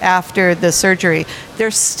after the surgery. There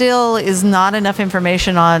still is not enough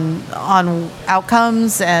information on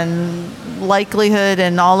outcomes and likelihood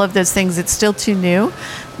and all of those things. It's still too new.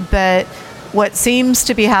 But what seems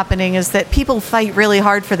to be happening is that people fight really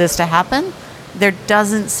hard for this to happen. There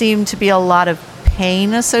doesn't seem to be a lot of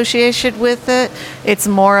pain associated with it. It's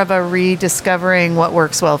more of a rediscovering what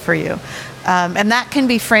works well for you. And that can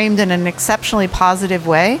be framed in an exceptionally positive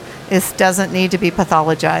way. It doesn't need to be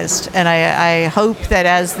pathologized. And I hope that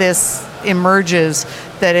as this emerges,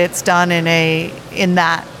 that it's done in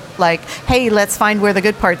that, like, hey, let's find where the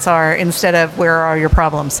good parts are instead of where are your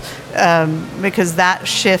problems. Because that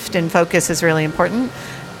shift in focus is really important.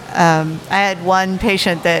 I had one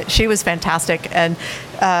patient that she was fantastic, and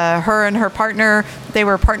her and her partner, they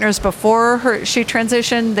were partners before she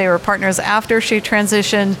transitioned. They were partners after she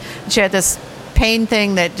transitioned. She had this pain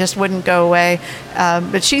thing that just wouldn't go away.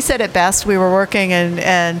 But she said it best. We were working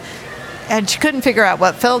and she couldn't figure out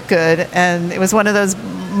what felt good. And it was one of those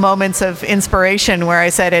moments of inspiration where I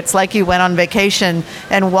said, it's like you went on vacation,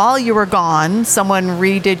 and while you were gone, someone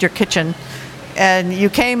redid your kitchen. And you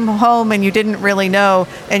came home and you didn't really know,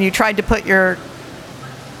 and you tried to put your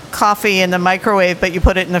coffee in the microwave, but you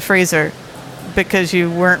put it in the freezer because you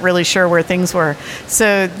weren't really sure where things were.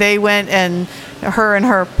 So they went, and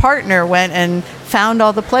her partner went and found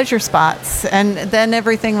all the pleasure spots, and then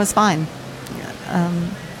everything was fine.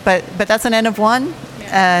 But that's an N of one,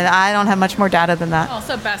 and I don't have much more data than that.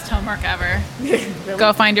 Also, best homework ever. Really?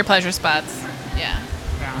 Go find your pleasure spots. Yeah.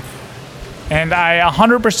 And I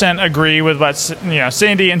 100% agree with what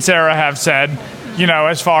Sandy and Sarah have said,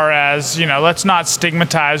 as far as, let's not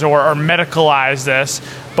stigmatize or medicalize this.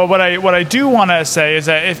 But what I do want to say is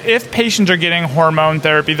that if patients are getting hormone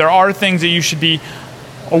therapy, there are things that you should be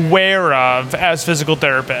aware of as physical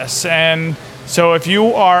therapists. And so if you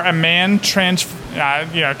are a man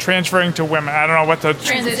transferring to women, I don't know what the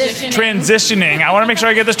transitioning. I want to make sure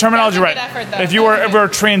I get this terminology right. If you are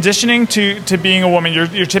transitioning to being a woman,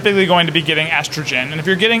 you're typically going to be getting estrogen. And if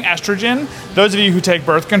you're getting estrogen, those of you who take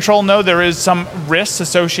birth control know there is some risks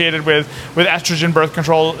associated with estrogen birth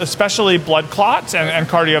control, especially blood clots and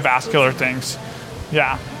cardiovascular things.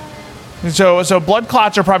 Yeah. So blood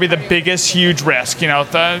clots are probably the biggest huge risk,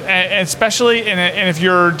 especially and if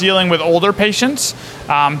you're dealing with older patients,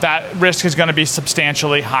 that risk is going to be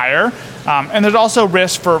substantially higher. And there's also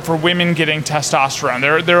risk for women getting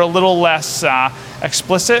testosterone. They're a little less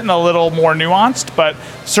explicit and a little more nuanced, but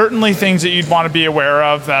certainly things that you'd want to be aware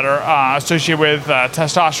of that are associated with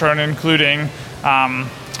testosterone, including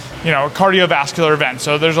cardiovascular events.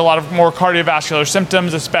 So there's a lot of more cardiovascular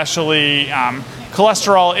symptoms, especially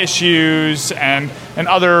cholesterol issues and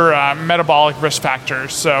other metabolic risk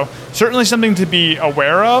factors. So certainly something to be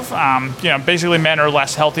aware of. Basically men are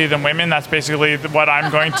less healthy than women. That's basically what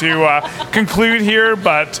I'm going to conclude here.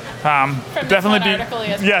 But definitely be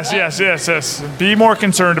yes. Be more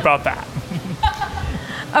concerned about that.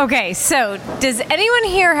 Okay, so does anyone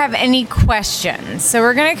here have any questions? So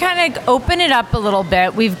we're going to kind of open it up a little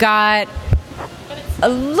bit. We've got a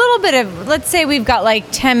little bit of, let's say we've got like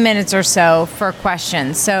 10 minutes or so for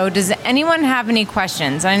questions. So does anyone have any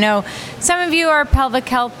questions? I know some of you are pelvic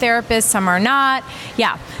health therapists, some are not.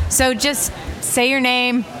 Yeah, so just say your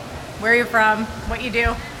name, where you're from, what you do.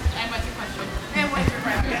 And what's your question?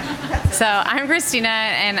 So I'm Christina,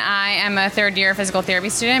 and I am a third-year physical therapy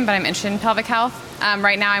student, but I'm interested in pelvic health.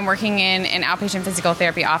 Right now I'm working in an outpatient physical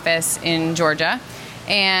therapy office in Georgia.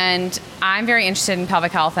 And I'm very interested in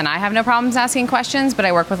pelvic health, and I have no problems asking questions, but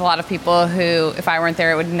I work with a lot of people who, if I weren't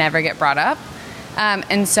there, it would never get brought up.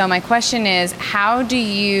 And so my question is,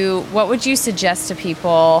 what would you suggest to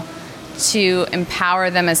people to empower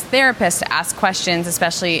them as therapists to ask questions,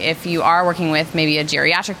 especially if you are working with maybe a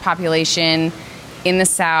geriatric population in the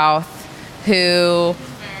South who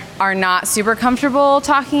are not super comfortable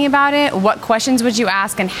talking about it? What questions would you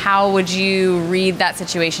ask, and how would you read that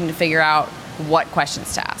situation to figure out what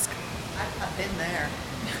questions to ask? I've been there.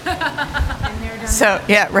 So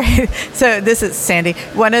yeah, right. So this is Sandy.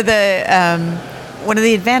 One of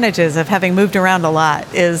the advantages of having moved around a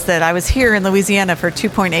lot is that I was here in Louisiana for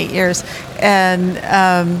 2.8 years, and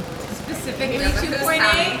specifically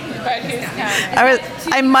 2.8.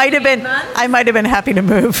 I might have been happy to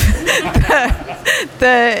move.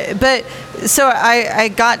 So I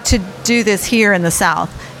got to do this here in the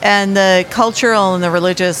South. And the cultural and the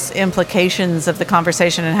religious implications of the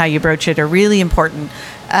conversation and how you broach it are really important.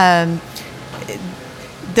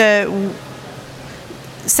 The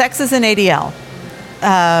sex is an ADL.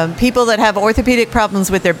 People that have orthopedic problems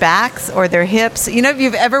with their backs or their hips. If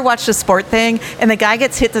you've ever watched a sport thing and the guy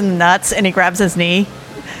gets hit in the nuts and he grabs his knee,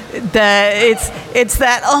 it's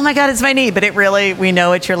that, oh my God, it's my knee, but we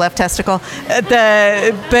know it's your left testicle.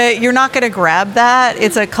 But you're not going to grab that.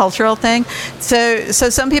 It's a cultural thing. So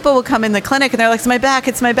some people will come in the clinic and they're like,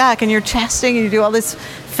 it's my back, and you're chesting and you do all this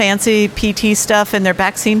fancy PT stuff and their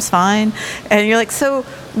back seems fine. And you're like, so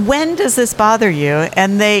when does this bother you?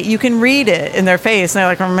 And you can read it in their face, and they're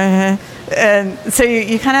like, meh. And so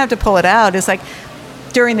you kind of have to pull it out. It's like,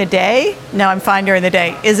 during the day? No, I'm fine during the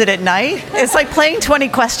day. Is it at night? It's like playing 20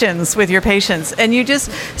 questions with your patients, and you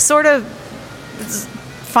just sort of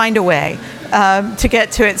find a way to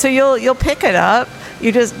get to it. So you'll pick it up.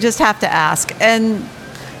 You just have to ask. And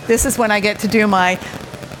this is when I get to do my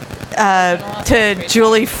to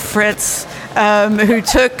Julie Fritz, who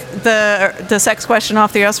took the sex question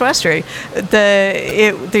off the oswestry.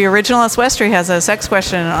 The original oswestry has a sex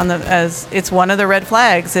question as it's one of the red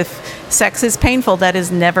flags. If sex is painful, that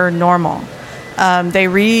is never normal. They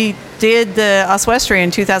redid the oswestry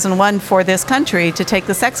in 2001 for this country to take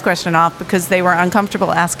the sex question off because they were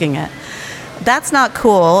uncomfortable asking it. That's not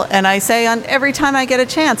cool, and I say on every time I get a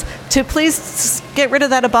chance to please get rid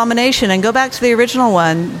of that abomination and go back to the original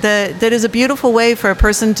one. That is a beautiful way for a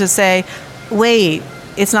person to say, wait,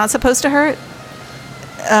 it's not supposed to hurt?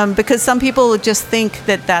 Because some people just think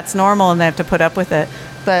that that's normal and they have to put up with it.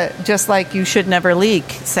 But just like you should never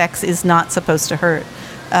leak, sex is not supposed to hurt.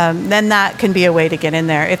 Then that can be a way to get in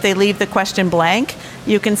there. If they leave the question blank,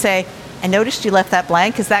 you can say, I noticed you left that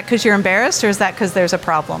blank. Is that because you're embarrassed, or is that because there's a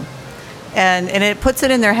problem? And it puts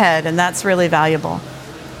it in their head, and that's really valuable.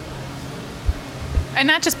 And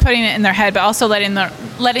not just putting it in their head, but also letting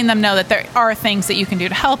them know that there are things that you can do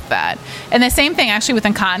to help that. And the same thing actually with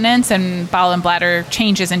incontinence and bowel and bladder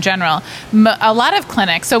changes in general. A lot of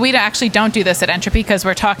clinics, so we actually don't do this at Entropy because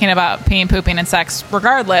we're talking about peeing, pooping, and sex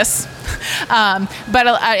regardless. But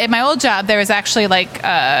at my old job, there was actually like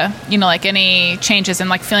any changes in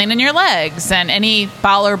like feeling in your legs and any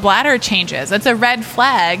bowel or bladder changes. It's a red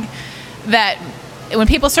flag that when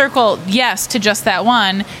people circle yes to just that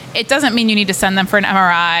one, it doesn't mean you need to send them for an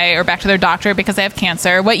MRI or back to their doctor because they have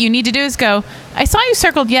cancer. What you need to do is go, I saw you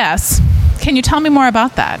circled yes. Can you tell me more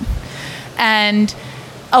about that? And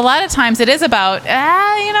a lot of times it is about,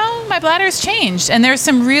 my bladder's changed. And there's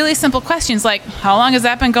some really simple questions like, how long has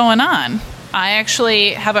that been going on? I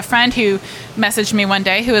actually have a friend who messaged me one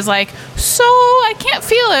day who was like, so I can't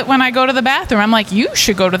feel it when I go to the bathroom. I'm like, you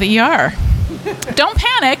should go to the ER. Don't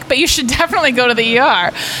panic, but you should definitely go to the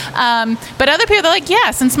ER. But other people, they're like,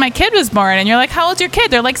 yeah, since my kid was born. And you're like, how old's your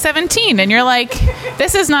kid? They're like 17. And you're like,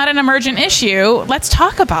 this is not an emergent issue. Let's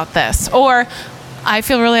talk about this. Or, I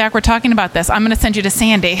feel really awkward talking about this. I'm going to send you to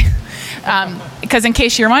Sandy. Because in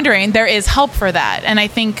case you're wondering, there is help for that. And I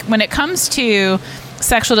think when it comes to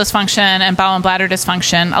sexual dysfunction and bowel and bladder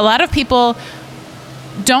dysfunction, a lot of people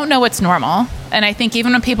don't know what's normal. And I think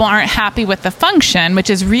even when people aren't happy with the function, which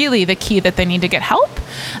is really the key that they need to get help,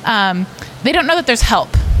 they don't know that there's help.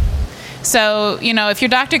 So, if your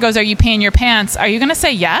doctor goes, are you peeing your pants? Are you going to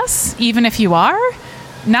say yes, even if you are?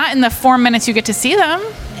 Not in the 4 minutes you get to see them.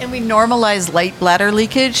 And we normalize light bladder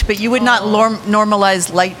leakage, but you would not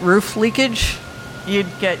normalize light roof leakage. You'd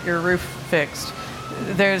get your roof fixed.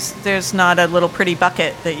 There's not a little pretty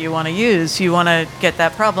bucket that you want to use. You want to get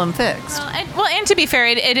that problem fixed. Well, and to be fair,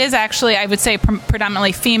 it is actually, I would say,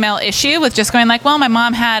 predominantly female issue with just going like, well, my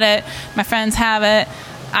mom had it, my friends have it,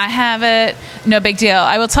 I have it, no big deal.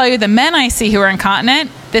 I will tell you, the men I see who are incontinent,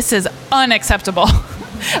 this is unacceptable.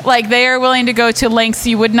 Like, they are willing to go to lengths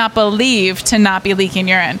you would not believe to not be leaking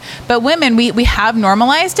urine. But women, we have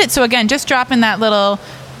normalized it. So again, just dropping that little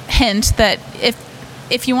hint that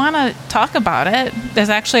if you want to talk about it, there's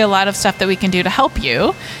actually a lot of stuff that we can do to help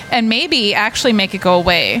you and maybe actually make it go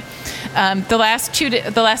away. The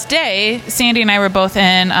last day, Sandy and I were both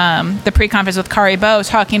in the pre-conference with Kari Bo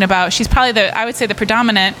talking about, she's probably I would say the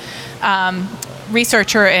predominant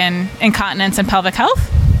researcher in incontinence and pelvic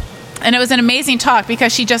health. And it was an amazing talk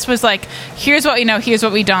because she just was like, here's what we know, here's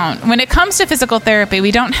what we don't. When it comes to physical therapy, we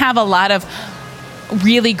don't have a lot of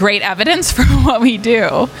really great evidence for what we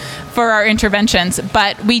do for our interventions,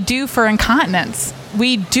 but we do for incontinence.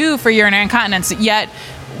 We do for urinary incontinence, yet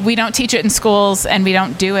we don't teach it in schools and we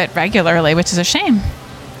don't do it regularly, which is a shame.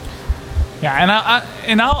 Yeah,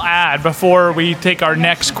 and I'll add before we take our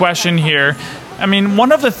next question here, I mean,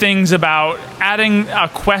 one of the things about adding a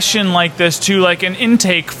question like this to like an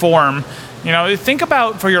intake form, think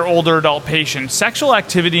about for your older adult patients, sexual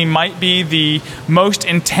activity might be the most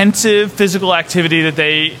intensive physical activity that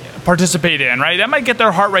they participate in, right? That might get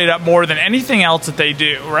their heart rate up more than anything else that they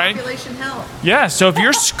do, right? Population health. Yeah, so if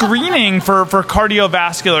you're screening for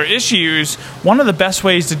cardiovascular issues, one of the best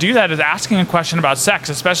ways to do that is asking a question about sex,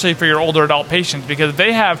 especially for your older adult patients, because if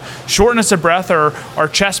they have shortness of breath or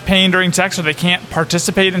chest pain during sex, or they can't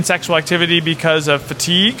participate in sexual activity because of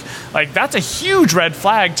fatigue, like that's a huge red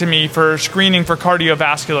flag to me for screening for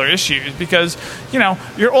cardiovascular issues, because,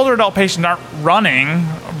 your older adult patients aren't running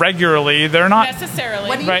regularly. They're not necessarily.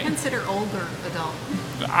 What do you consider older adult?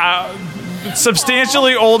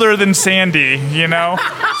 Substantially older than Sandy,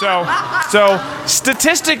 So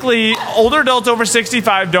statistically, older adults over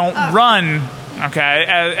 65 don't run, okay,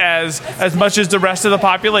 as much as the rest of the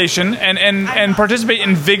population, and participate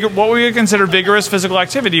in what we would consider vigorous physical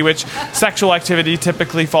activity, which sexual activity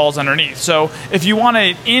typically falls underneath. So if you want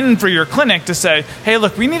it in for your clinic to say, hey,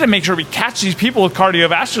 look, we need to make sure we catch these people with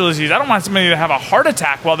cardiovascular disease. I don't want somebody to have a heart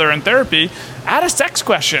attack while they're in therapy. Add a sex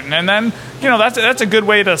question, and then that's a good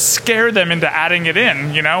way to scare them into adding it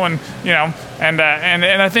in, and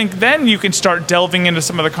I think then you can start delving into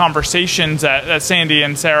some of the conversations that Sandy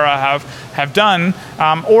and Sarah have done,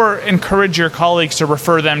 or encourage your colleagues to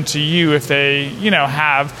refer them to you if they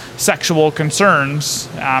have sexual concerns,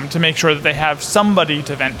 to make sure that they have somebody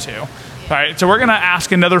to vent to. All right, so we're going to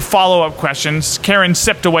ask another follow-up question. Karen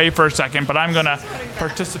sipped away for a second, but I'm going to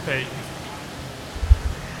participate.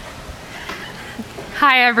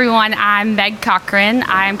 Hi, everyone. I'm Meg Cochran.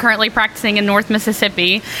 I'm currently practicing in North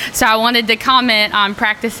Mississippi. So I wanted to comment on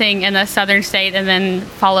practicing in a southern state and then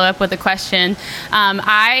follow up with a question.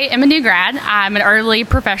 I am a new grad. I'm an early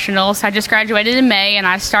professional. So I just graduated in May, and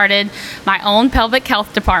I started my own pelvic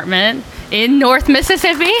health department in North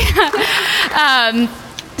Mississippi.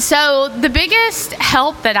 So the biggest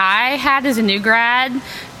help that I had as a new grad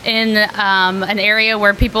in an area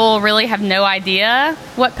where people really have no idea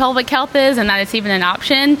what pelvic health is and that it's even an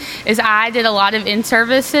option is I did a lot of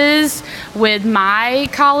in-services with my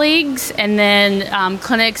colleagues and then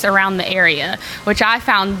clinics around the area, which I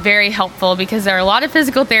found very helpful because there are a lot of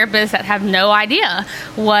physical therapists that have no idea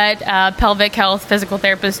what pelvic health physical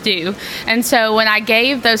therapists do. And so when I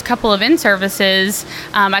gave those couple of in-services,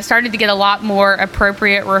 I started to get a lot more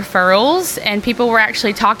appropriate referrals, and people were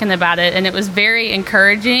actually talking about it, and it was very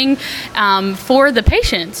encouraging for the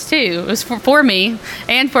patients too. It was for me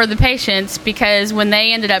and for the patients, because when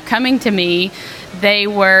they ended up coming to me, they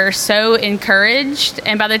were so encouraged.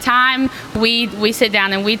 And by the time we sit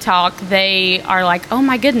down and we talk, they are like, oh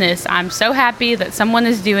my goodness, I'm so happy that someone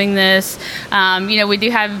is doing this. We do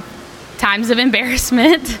have times of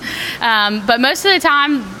embarrassment, but most of the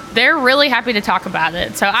time they're really happy to talk about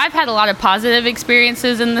it. So I've had a lot of positive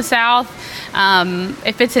experiences in the South.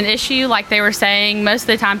 If it's an issue, like they were saying, most of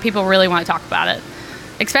the time people really want to talk about it,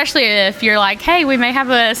 especially if you're like, hey, we may have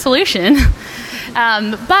a solution.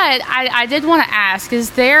 But I did want to ask,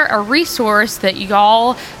 is there a resource that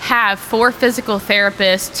y'all have for physical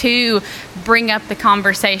therapists to bring up the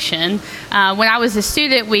conversation? When I was a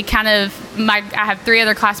student, I have 3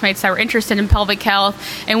 other classmates that were interested in pelvic health,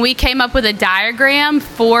 and we came up with a diagram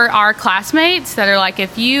for our classmates that are like,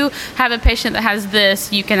 if you have a patient that has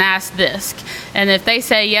this, you can ask this. And if they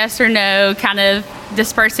say yes or no, kind of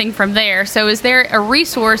dispersing from there. So is there a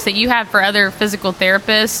resource that you have for other physical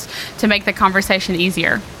therapists to make the conversation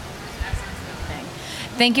easier?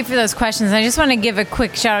 Thank you for those questions. I just want to give a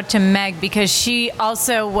quick shout out to Meg, because she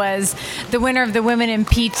also was the winner of the Women in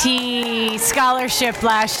PT scholarship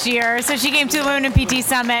last year. So she came to the Women in PT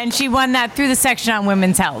Summit and she won that through the section on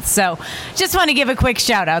women's health. So just want to give a quick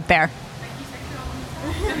shout out there.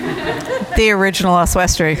 The original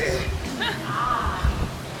Oswestry.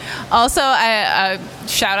 Also, I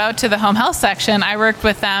shout out to the home health section. I worked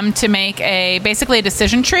with them to make basically a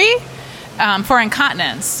decision tree for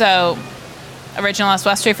incontinence. So, original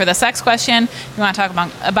Oswestry for the sex question. You want to talk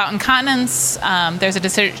about incontinence? There's a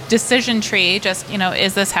decision tree. Just,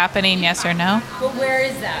 is this happening? Yes or no. But where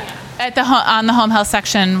is that? On the home health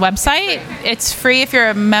section website. It's free if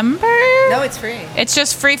you're a member. No, it's free. It's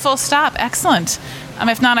just free, full stop. Excellent.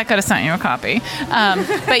 If not, I could have sent you a copy.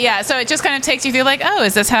 But yeah, so it just kind of takes you through like, oh,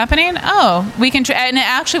 is this happening? Oh, we can try. And it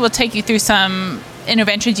actually will take you through some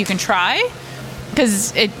interventions you can try,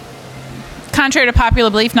 because contrary to popular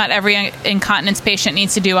belief, not every incontinence patient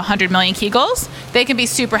needs to do 100 million Kegels. They can be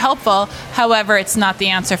super helpful. However, it's not the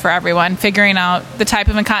answer for everyone. Figuring out the type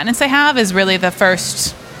of incontinence they have is really the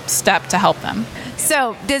first step to help them.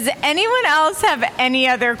 So does anyone else have any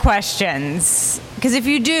other questions? Because if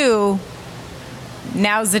you do,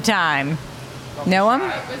 now's the time. No one?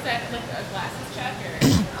 Was that like a glasses check or?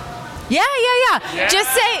 Yeah.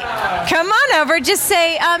 Just say, come on over. Just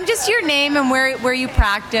say, just your name and where you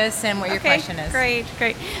practice and what your question is.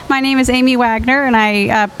 Great. My name is Amy Wagner, and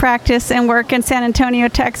I practice and work in San Antonio,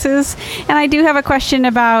 Texas. And I do have a question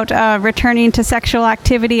about returning to sexual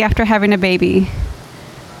activity after having a baby.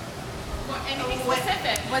 Anything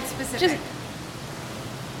specific? What's specific?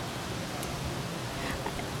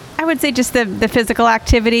 I would say just the physical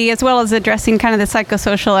activity, as well as addressing kind of the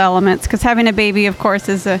psychosocial elements, because having a baby, of course,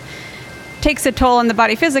 takes a toll on the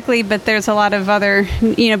body physically, but there's a lot of other,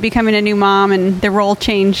 becoming a new mom and the role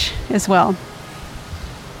change as well.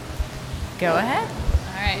 Go ahead.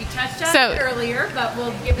 All right. We touched on it earlier, but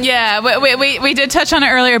we'll give it. Yeah, we did touch on it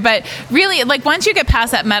earlier, but really, like, once you get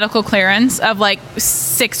past that medical clearance of like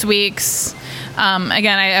 6 weeks.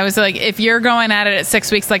 Again, I was like, if you're going at it at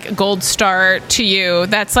 6 weeks, like gold star to you,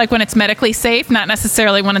 that's like when it's medically safe, not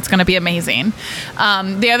necessarily when it's going to be amazing.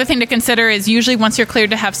 The other thing to consider is usually once you're cleared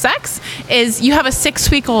to have sex is you have a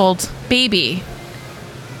 6-week-old baby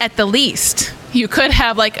at the least. You could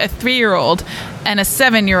have like a 3-year-old and a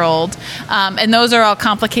 7-year-old. And those are all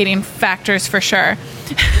complicating factors for sure.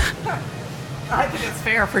 I think it's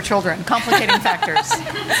fair for children. Complicating factors.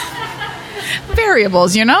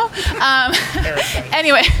 Variables,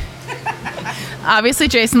 Anyway, obviously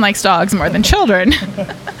Jason likes dogs more than children.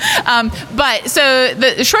 But so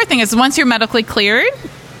the short thing is, once you're medically cleared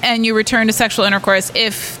and you return to sexual intercourse,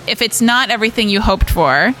 if it's not everything you hoped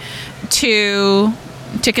for, to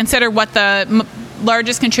consider what the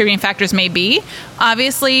largest contributing factors may be.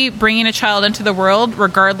 Obviously, bringing a child into the world,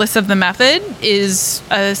 regardless of the method, is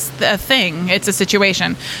a thing. It's a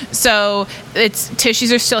situation. So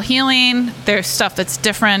tissues are still healing. There's stuff that's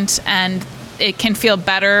different, and it can feel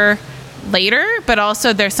better later, but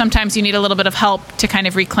also sometimes you need a little bit of help to kind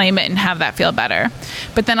of reclaim it and have that feel better.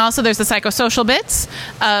 But then also there's the psychosocial bits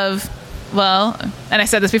of, well, and I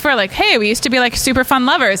said this before, like, hey, we used to be like super fun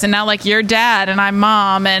lovers, and now like you're dad and I'm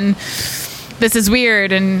mom, and this is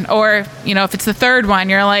weird. Or if it's the third one,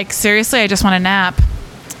 you're like, seriously, I just want a nap.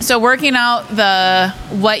 So working out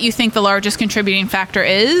what you think the largest contributing factor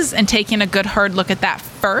is, and taking a good hard look at that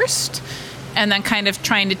first, and then kind of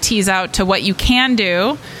trying to tease out to what you can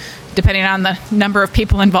do, depending on the number of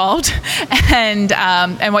people involved, and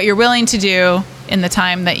what you're willing to do in the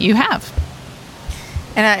time that you have.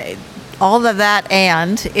 And all of that,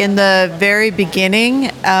 and in the very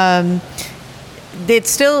beginning, it's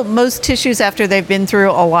still, most tissues after they've been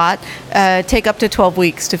through a lot take up to 12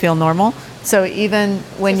 weeks to feel normal. So even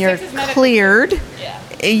when you're cleared,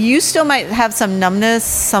 you still might have some numbness,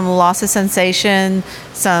 some loss of sensation,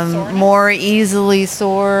 some soreness. More easily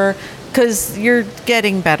sore, because you're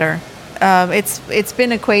getting better. It's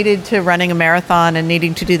been equated to running a marathon and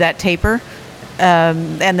needing to do that taper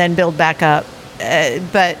and then build back up.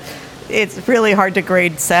 But it's really hard to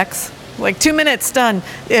grade sex. Like 2 minutes done,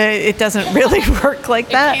 it doesn't really work like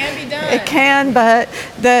that. It can be done. It can, but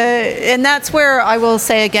and that's where I will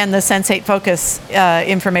say again, the Sensate Focus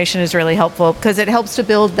information is really helpful, because it helps to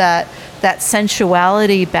build that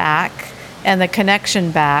sensuality back and the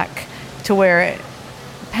connection back to where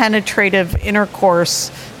penetrative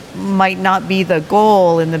intercourse might not be the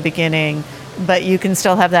goal in the beginning, but you can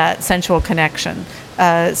still have that sensual connection.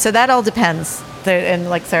 So that all depends. And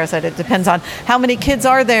like Sarah said, it depends on how many kids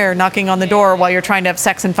are there knocking on the door while you're trying to have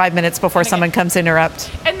sex in 5 minutes before someone comes to interrupt.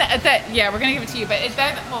 And we're gonna give it to you, but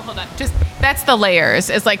hold on. Just that's the layers.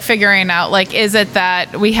 Is like figuring out, like, is it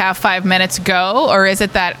that we have 5 minutes go, or is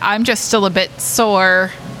it that I'm just still a bit sore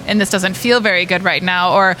and this doesn't feel very good right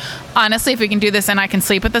now? Or honestly, if we can do this and I can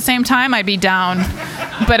sleep at the same time, I'd be down.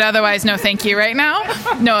 But otherwise, no, thank you right now.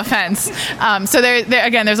 No offense. So there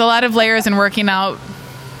again, there's a lot of layers in working out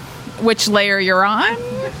which layer you're on.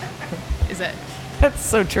 Is it? That's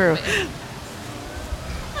so true.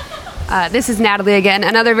 This is Natalie again.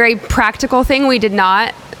 Another very practical thing we did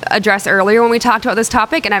not address earlier when we talked about this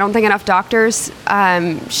topic, and I don't think enough doctors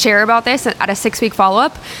share about this at a 6-week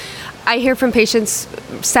follow-up. I hear from patients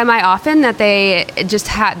semi-often that they just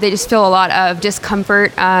feel a lot of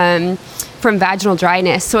discomfort from vaginal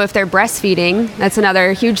dryness. So if they're breastfeeding, that's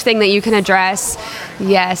another huge thing that you can address.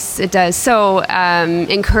 Yes, it does. So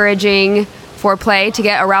encouraging foreplay to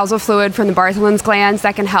get arousal fluid from the Bartholin's glands,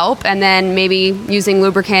 that can help. And then maybe using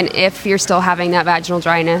lubricant if you're still having that vaginal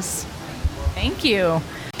dryness. Thank you.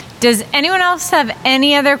 Does anyone else have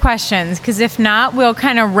any other questions? Because if not, we'll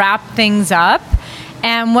kind of wrap things up.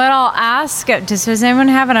 And what I'll ask, does anyone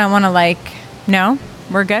have it? I want to no?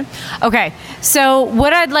 We're good? Okay. So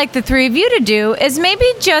what I'd like the three of you to do is maybe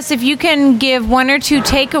just if you can give 1 or 2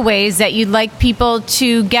 takeaways that you'd like people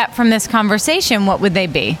to get from this conversation, what would they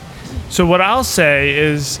be? So what I'll say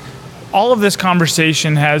is all of this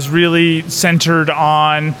conversation has really centered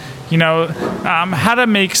on, how to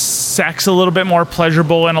make sex a little bit more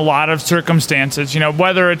pleasurable in a lot of circumstances,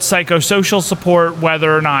 whether it's psychosocial support,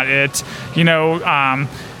 whether or not it's,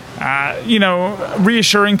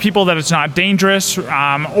 reassuring people that it's not dangerous,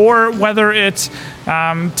 or whether it's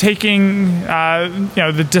taking,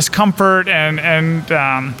 the discomfort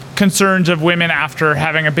and concerns of women after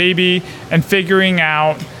having a baby and figuring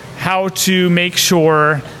out how to make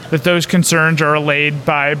sure that those concerns are allayed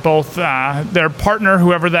by both their partner,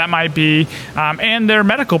 whoever that might be, and their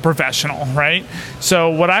medical professional, right?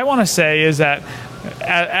 So what I want to say is that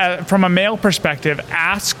from a male perspective,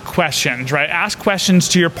 ask questions, right? Ask questions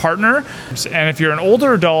to your partner. And if you're an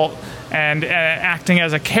older adult and acting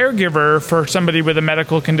as a caregiver for somebody with a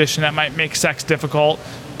medical condition that might make sex difficult,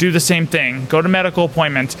 do the same thing. Go to medical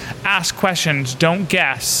appointments. Ask questions. Don't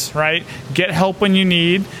guess, right? Get help when you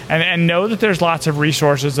need, and know that there's lots of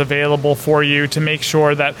resources available for you to make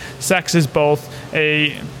sure that sex is both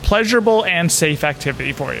a pleasurable and safe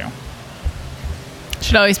activity for you.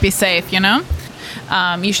 Should always be safe,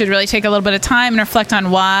 You should really take a little bit of time and reflect on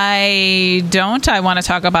why don't I want to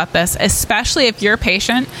talk about this, especially if your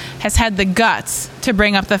patient has had the guts to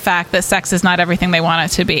bring up the fact that sex is not everything they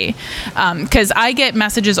want it to be. Because I get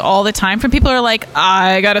messages all the time from people who are like,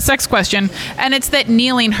 I got a sex question, and it's that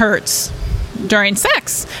kneeling hurts during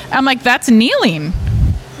sex. I'm like, that's kneeling.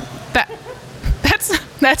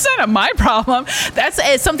 That's not my problem.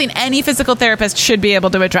 It's something any physical therapist should be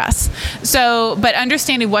able to address. So, but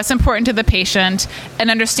understanding what's important to the patient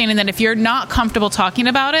and understanding that if you're not comfortable talking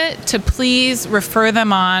about it, to please refer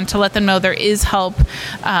them on, to let them know there is help,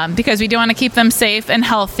 because we do want to keep them safe and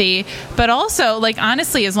healthy. But also,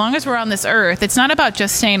 honestly, as long as we're on this earth, it's not about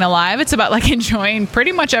just staying alive. It's about enjoying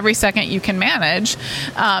pretty much every second you can manage,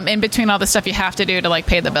 in between all the stuff you have to do to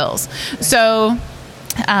pay the bills. So,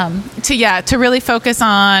 to really focus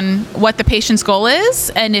on what the patient's goal is,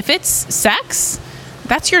 and if it's sex,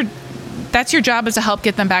 that's your job, is to help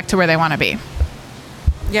get them back to where they want to be.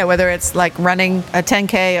 Yeah, whether it's running a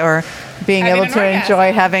 10K or being able to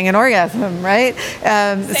enjoy having an orgasm, right?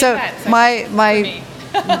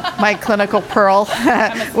 My clinical pearl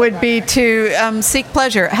would be to seek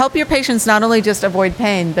pleasure. Help your patients not only just avoid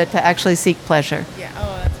pain, but to actually seek pleasure.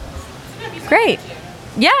 Great.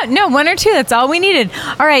 Yeah, no, 1 or 2. That's all we needed.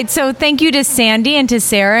 All right. So thank you to Sandy and to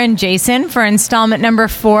Sarah and Jason for installment number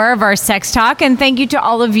 4 of our Sex Talk. And thank you to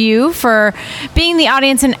all of you for being the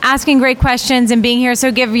audience and asking great questions and being here.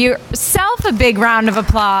 So give yourself a big round of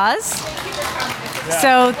applause.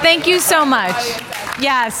 So thank you so much.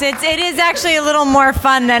 Yes, it is actually a little more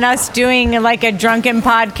fun than us doing like a drunken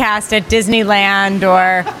podcast at Disneyland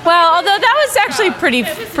well, although that was actually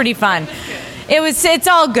pretty fun. It's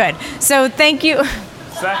all good. So thank you.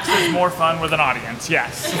 Sex is more fun with an audience,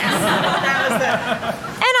 yes. And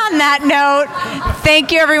on that note,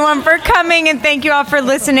 thank you everyone for coming and thank you all for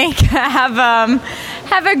listening. Have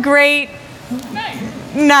a great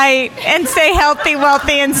night and stay healthy,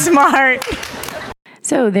 wealthy, and smart.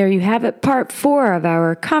 So there you have it, part 4 of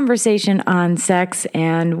our conversation on sex.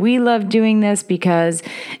 And we love doing this because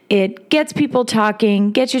it gets people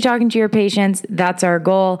talking, gets you talking to your patients. That's our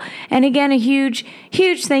goal. And again, a huge,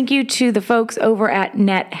 huge thank you to the folks over at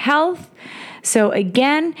Net Health. So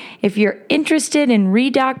again, if you're interested in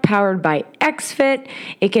Redoc powered by XFit,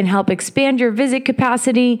 it can help expand your visit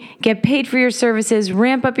capacity, get paid for your services,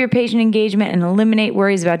 ramp up your patient engagement, and eliminate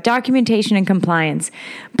worries about documentation and compliance.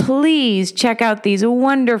 Please check out these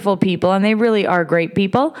wonderful people, and they really are great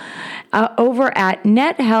people, over at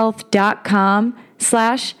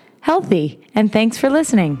nethealth.com/healthy. And thanks for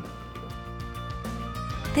listening.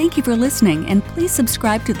 Thank you for listening, and please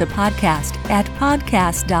subscribe to the podcast at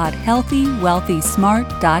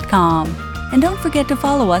podcast.healthywealthysmart.com. And don't forget to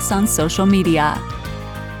follow us on social media.